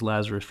raises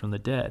Lazarus from the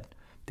dead,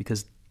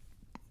 because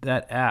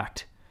that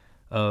act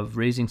of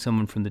raising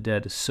someone from the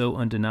dead is so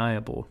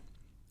undeniable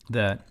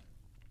that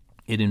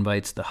it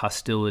invites the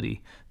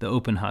hostility,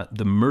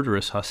 the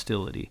murderous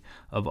hostility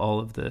of all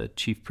of the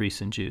chief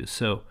priests and Jews.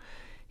 So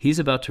he's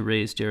about to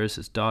raise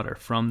Jairus' daughter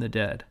from the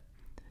dead.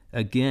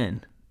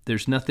 Again,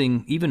 there's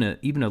nothing, even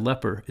a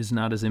leper is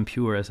not as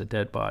impure as a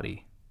dead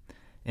body.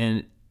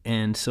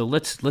 And so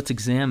let's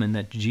examine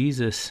that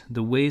Jesus,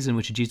 the ways in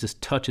which Jesus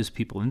touches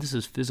people, and this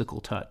is physical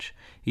touch.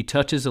 He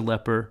touches a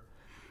leper.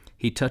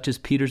 He touches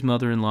Peter's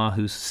mother-in-law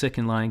who's sick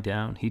and lying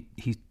down.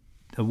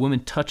 A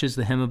woman touches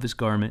the hem of his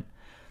garment.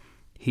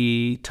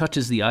 He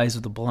touches the eyes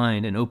of the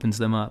blind and opens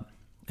them up.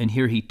 And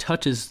here he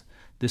touches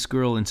this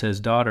girl and says,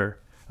 "Daughter,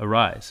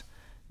 arise."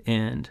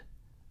 And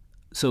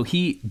so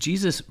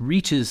Jesus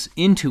reaches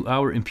into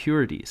our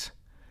impurities,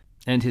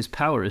 and his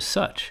power is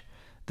such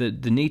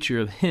that the nature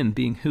of him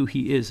being who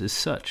he is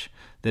such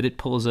that it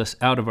pulls us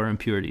out of our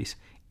impurities,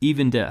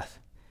 even death.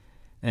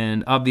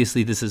 And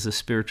obviously this is a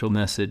spiritual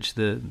message.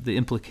 The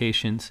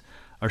implications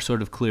are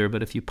sort of clear,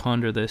 but if you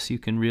ponder this, you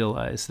can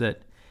realize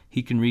that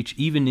he can reach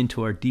even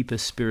into our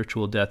deepest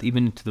spiritual death,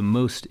 even into the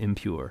most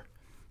impure.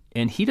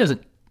 And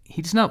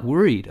he's not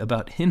worried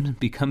about him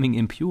becoming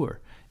impure.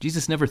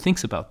 Jesus never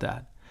thinks about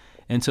that.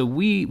 And so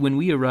when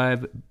we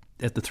arrive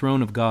at the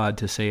throne of God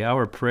to say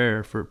our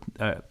prayer for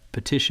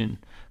petition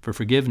for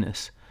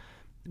forgiveness,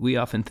 we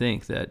often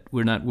think that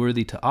we're not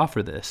worthy to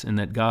offer this and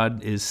that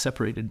God is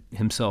separated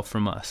himself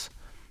from us.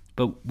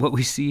 But what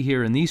we see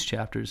here in these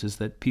chapters is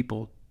that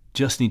people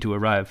just need to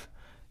arrive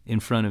in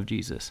front of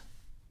Jesus.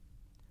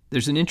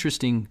 There's an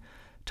interesting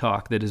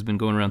talk that has been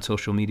going around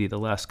social media the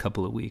last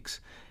couple of weeks.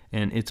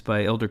 And it's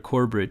by Elder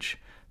Corbridge,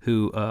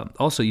 who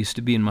also used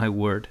to be in my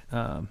ward.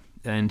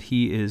 And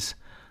he is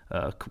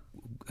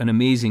an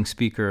amazing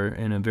speaker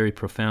and a very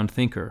profound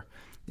thinker.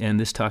 And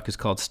this talk is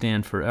called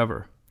Stand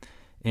Forever.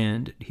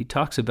 And he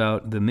talks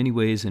about the many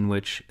ways in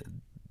which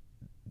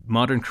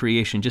modern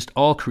creation, just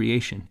all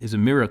creation, is a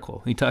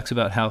miracle. He talks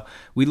about how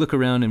we look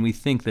around and we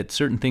think that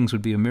certain things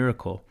would be a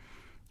miracle.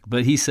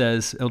 But he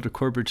says, Elder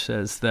Corbridge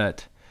says,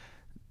 that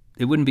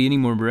it wouldn't be any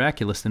more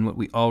miraculous than what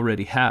we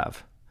already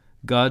have.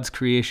 God's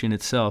creation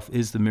itself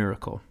is the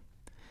miracle.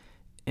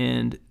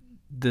 And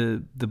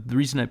the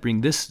reason I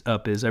bring this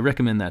up is, I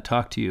recommend that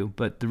talk to you,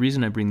 but the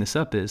reason I bring this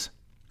up is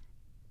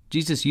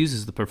Jesus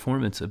uses the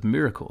performance of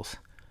miracles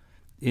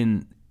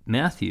in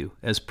Matthew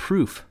as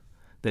proof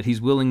that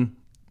he's willing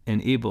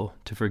and able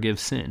to forgive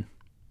sin.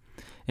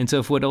 And so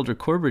if what Elder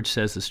Corbridge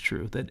says is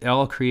true, that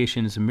all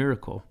creation is a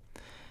miracle,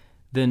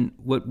 then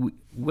what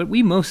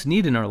we most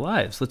need in our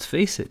lives, let's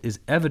face it, is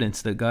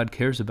evidence that God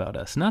cares about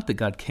us. Not that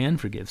God can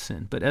forgive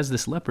sin, but as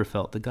this leper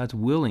felt, that God's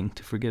willing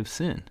to forgive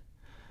sin.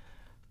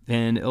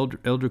 And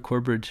Elder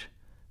Corbridge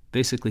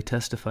basically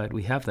testified,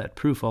 we have that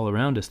proof all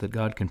around us that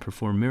God can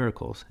perform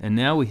miracles. And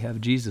now we have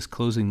Jesus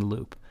closing the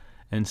loop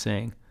and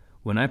saying,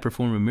 when I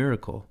perform a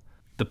miracle,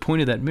 the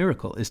point of that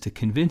miracle is to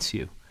convince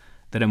you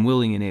that I'm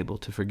willing and able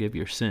to forgive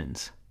your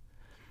sins.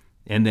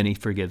 And then he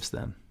forgives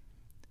them.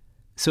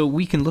 So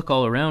we can look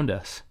all around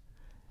us,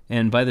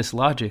 and by this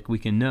logic, we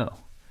can know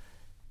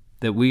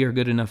that we are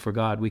good enough for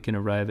God. We can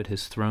arrive at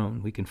his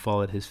throne. We can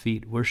fall at his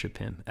feet, worship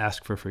him,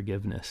 ask for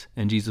forgiveness,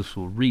 and Jesus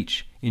will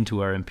reach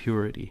into our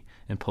impurity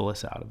and pull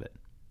us out of it.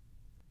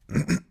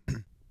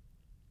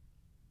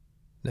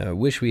 Now, I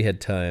wish we had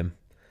time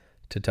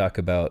to talk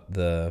about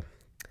there's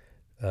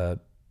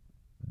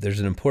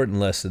an important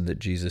lesson that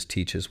Jesus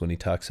teaches when he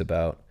talks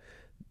about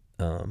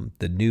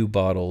the new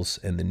bottles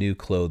and the new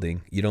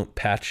clothing. You don't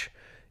patch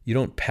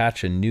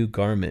a new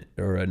garment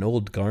or an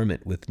old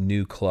garment with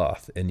new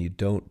cloth, and you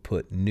don't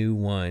put new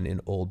wine in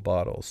old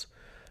bottles.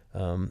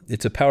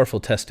 It's a powerful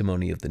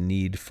testimony of the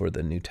need for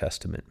the New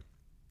Testament.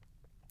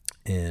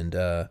 And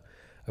I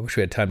wish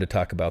we had time to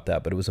talk about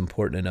that, but it was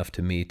important enough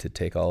to me to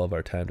take all of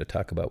our time to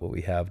talk about what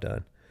we have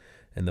done.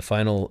 And the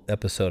final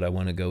episode I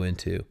want to go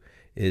into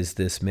is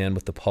this man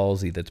with the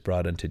palsy that's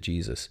brought unto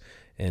Jesus.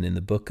 And in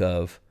the book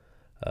of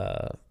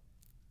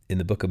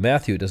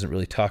Matthew, it doesn't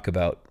really talk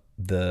about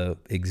the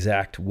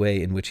exact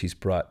way in which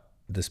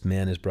this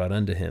man is brought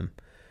unto him.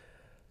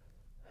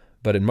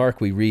 But in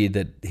Mark, we read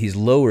that he's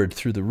lowered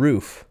through the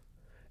roof.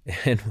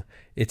 And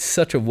it's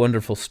such a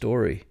wonderful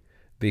story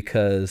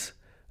because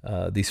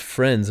these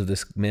friends of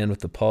this man with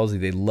the palsy,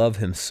 they love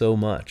him so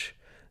much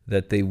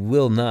that they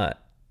will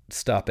not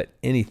stop at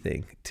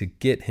anything to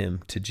get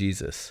him to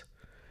Jesus.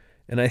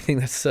 And I think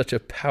that's such a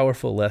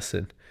powerful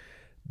lesson.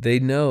 They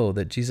know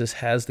that Jesus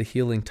has the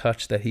healing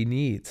touch that he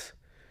needs.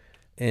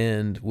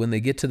 And when they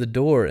get to the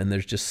door and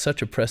there's just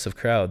such a oppressive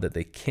crowd that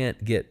they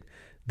can't get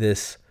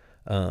this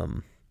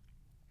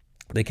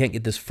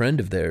friend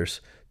of theirs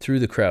through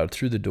the crowd,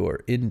 through the door,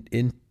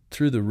 in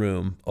through the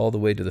room, all the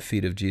way to the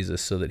feet of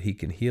Jesus so that he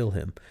can heal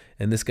him.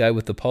 And this guy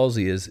with the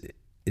palsy is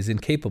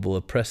incapable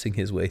of pressing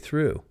his way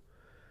through.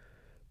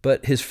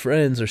 But his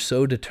friends are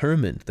so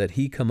determined that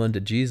he come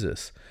unto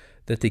Jesus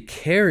that they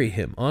carry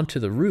him onto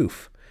the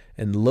roof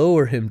and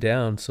lower him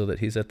down so that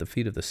he's at the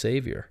feet of the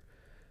Savior.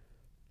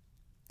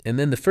 And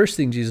then the first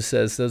thing Jesus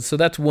says, so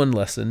that's one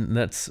lesson, and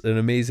that's an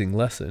amazing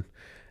lesson.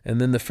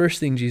 And then the first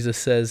thing Jesus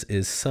says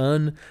is,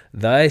 "Son,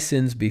 thy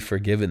sins be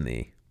forgiven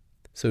thee."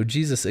 So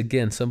Jesus,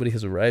 again, somebody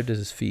has arrived at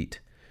his feet,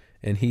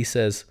 and he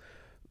says,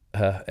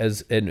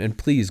 and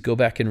please go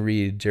back and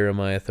read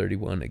Jeremiah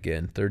 31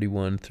 again,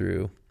 31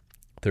 through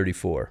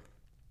 34.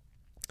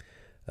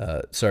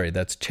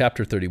 That's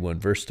chapter 31,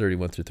 verse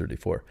 31 through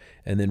 34.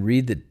 And then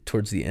read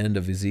towards the end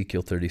of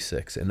Ezekiel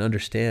 36 and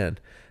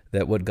understand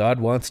that what God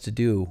wants to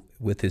do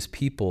with his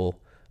people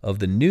of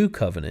the new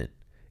covenant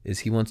is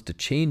he wants to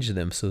change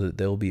them so that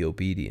they'll be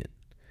obedient.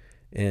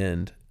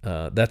 And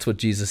that's what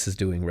Jesus is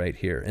doing right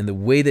here. And the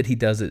way that he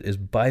does it is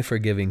by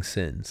forgiving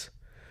sins.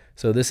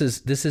 So this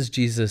is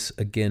Jesus,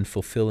 again,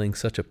 fulfilling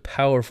such a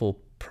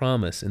powerful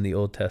promise in the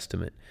Old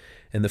Testament.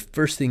 And the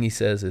first thing he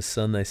says is,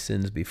 "Son, thy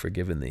sins be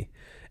forgiven thee."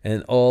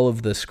 And all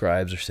of the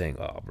scribes are saying,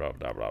 "Oh, blah,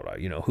 blah, blah, blah.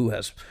 Who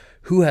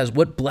has,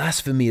 what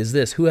blasphemy is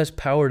this? Who has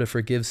power to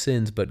forgive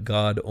sins but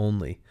God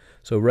only?"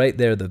 So right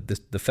there,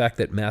 the fact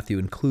that Matthew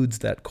includes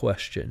that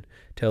question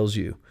tells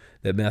you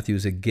that Matthew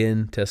is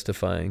again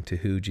testifying to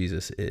who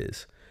Jesus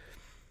is.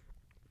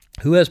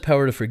 Who has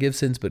power to forgive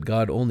sins but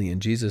God only?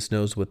 And Jesus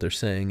knows what they're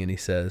saying, and he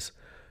says,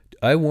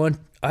 I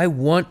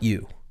want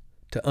you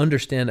to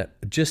understand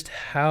just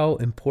how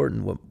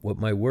important what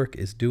my work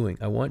is doing.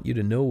 I want you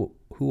to know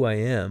who I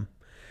am.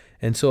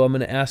 And so I'm going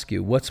to ask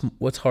you,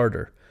 what's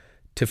harder,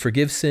 to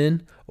forgive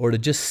sin or to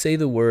just say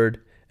the word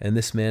and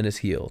this man is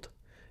healed?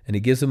 And he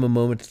gives them a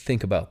moment to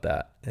think about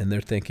that. And they're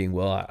thinking,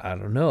 well, I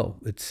don't know.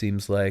 It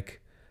seems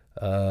like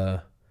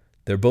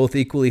they're both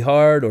equally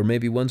hard, or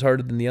maybe one's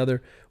harder than the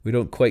other. We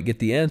don't quite get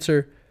the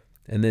answer.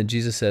 And then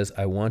Jesus says,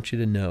 I want you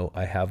to know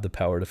I have the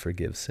power to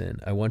forgive sin.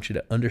 I want you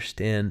to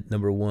understand,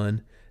 number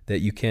one, that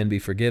you can be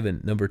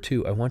forgiven. Number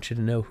two, I want you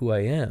to know who I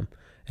am.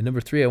 And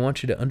number three, I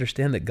want you to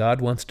understand that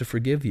God wants to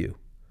forgive you.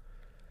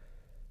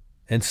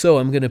 And so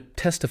I'm going to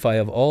testify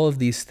of all of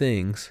these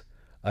things.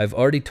 I've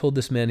already told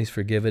this man he's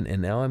forgiven,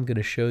 and now I'm going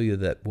to show you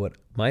that what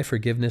my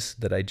forgiveness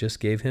that I just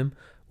gave him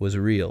was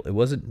real. It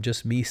wasn't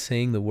just me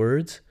saying the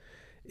words.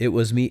 It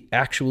was me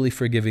actually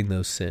forgiving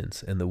those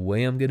sins. And the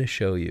way I'm going to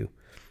show you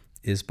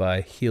is by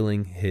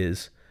healing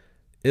his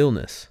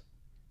illness.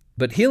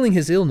 But healing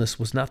his illness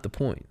was not the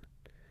point.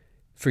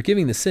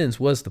 Forgiving the sins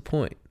was the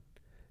point.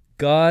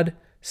 God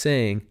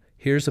saying,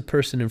 here's a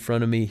person in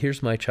front of me,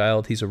 here's my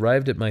child, he's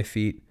arrived at my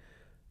feet,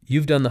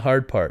 you've done the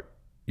hard part,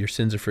 your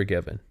sins are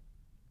forgiven.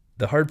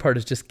 The hard part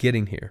is just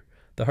getting here.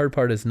 The hard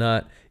part is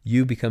not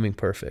you becoming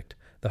perfect.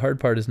 The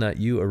hard part is not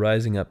you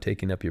arising up,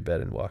 taking up your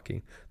bed and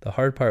walking. The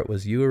hard part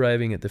was you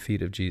arriving at the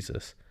feet of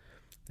Jesus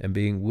and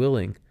being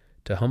willing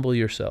to humble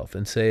yourself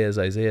and say, as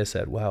Isaiah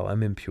said, wow,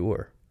 I'm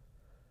impure.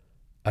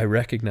 I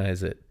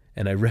recognize it,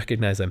 and I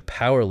recognize I'm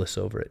powerless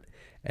over it,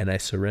 and I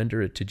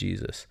surrender it to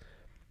Jesus.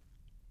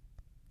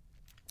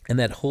 And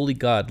that holy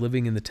God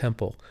living in the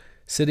temple,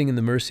 sitting in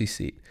the mercy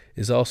seat,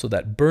 is also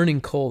that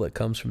burning coal that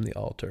comes from the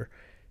altar.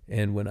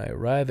 And when I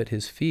arrive at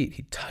his feet,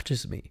 he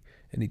touches me,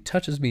 and he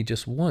touches me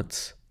just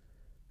once,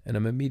 and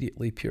I'm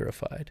immediately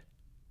purified.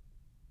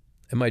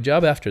 And my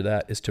job after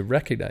that is to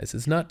recognize,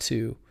 is not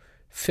to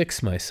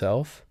fix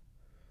myself,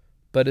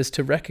 but is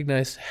to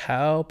recognize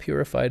how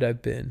purified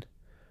I've been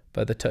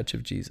by the touch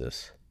of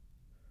Jesus.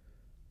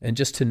 And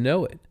just to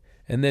know it.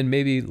 And then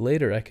maybe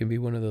later I can be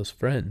one of those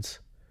friends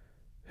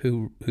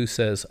who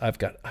says, I've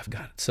got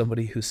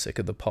somebody who's sick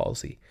of the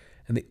palsy.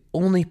 And the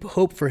only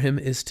hope for him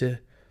is to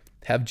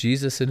have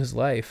Jesus in his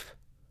life.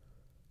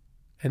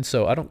 And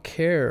so I don't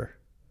care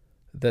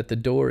that the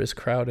door is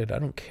crowded. I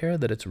don't care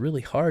that it's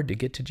really hard to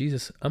get to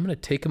Jesus. I'm going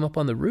to take him up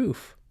on the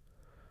roof.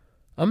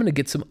 I'm going to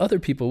get some other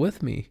people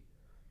with me.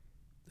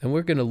 And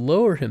we're going to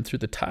lower him through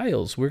the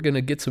tiles. We're going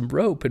to get some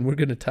rope, and we're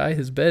going to tie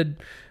his bed.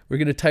 We're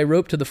going to tie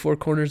rope to the four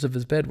corners of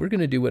his bed. We're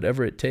going to do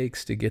whatever it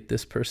takes to get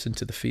this person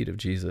to the feet of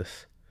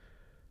Jesus.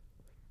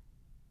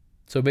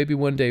 So maybe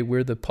one day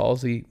we're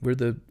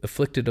the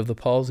afflicted of the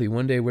palsy.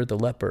 One day we're the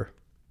leper.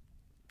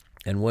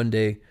 And one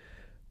day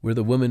we're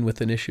the woman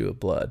with an issue of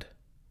blood.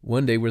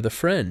 One day we're the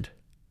friend.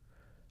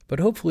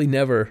 But hopefully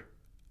never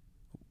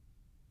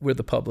we're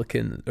the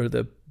publican or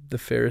the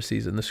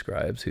Pharisees and the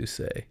scribes who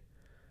say,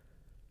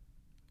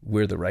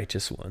 we're the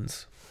righteous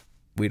ones.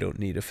 We don't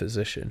need a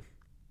physician.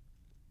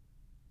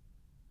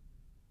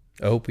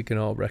 I hope we can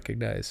all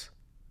recognize,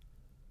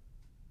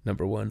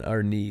 number one,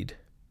 our need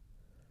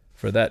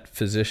for that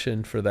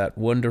physician, for that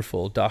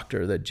wonderful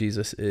doctor that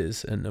Jesus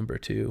is. And number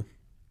two,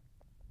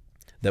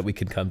 that we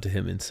can come to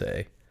him and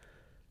say,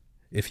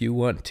 if you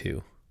want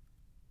to,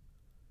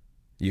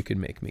 you can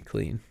make me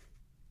clean.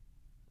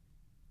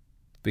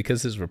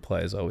 Because his reply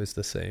is always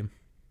the same.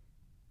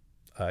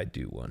 I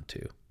do want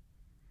to.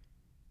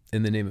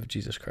 In the name of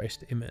Jesus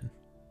Christ, amen.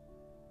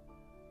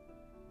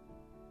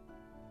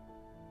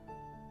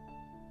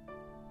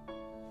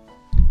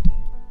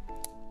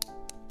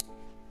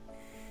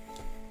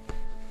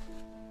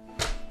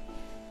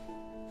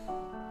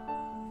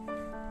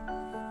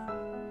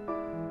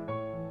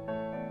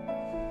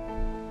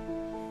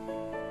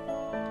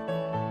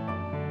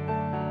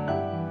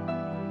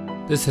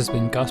 This has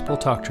been Gospel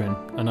Doctrine,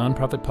 a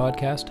nonprofit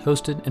podcast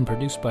hosted and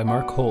produced by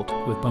Mark Holt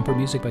with bumper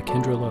music by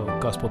Kendra Lowe.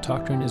 Gospel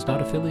Doctrine is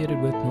not affiliated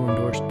with nor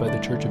endorsed by The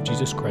Church of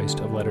Jesus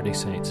Christ of Latter-day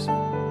Saints.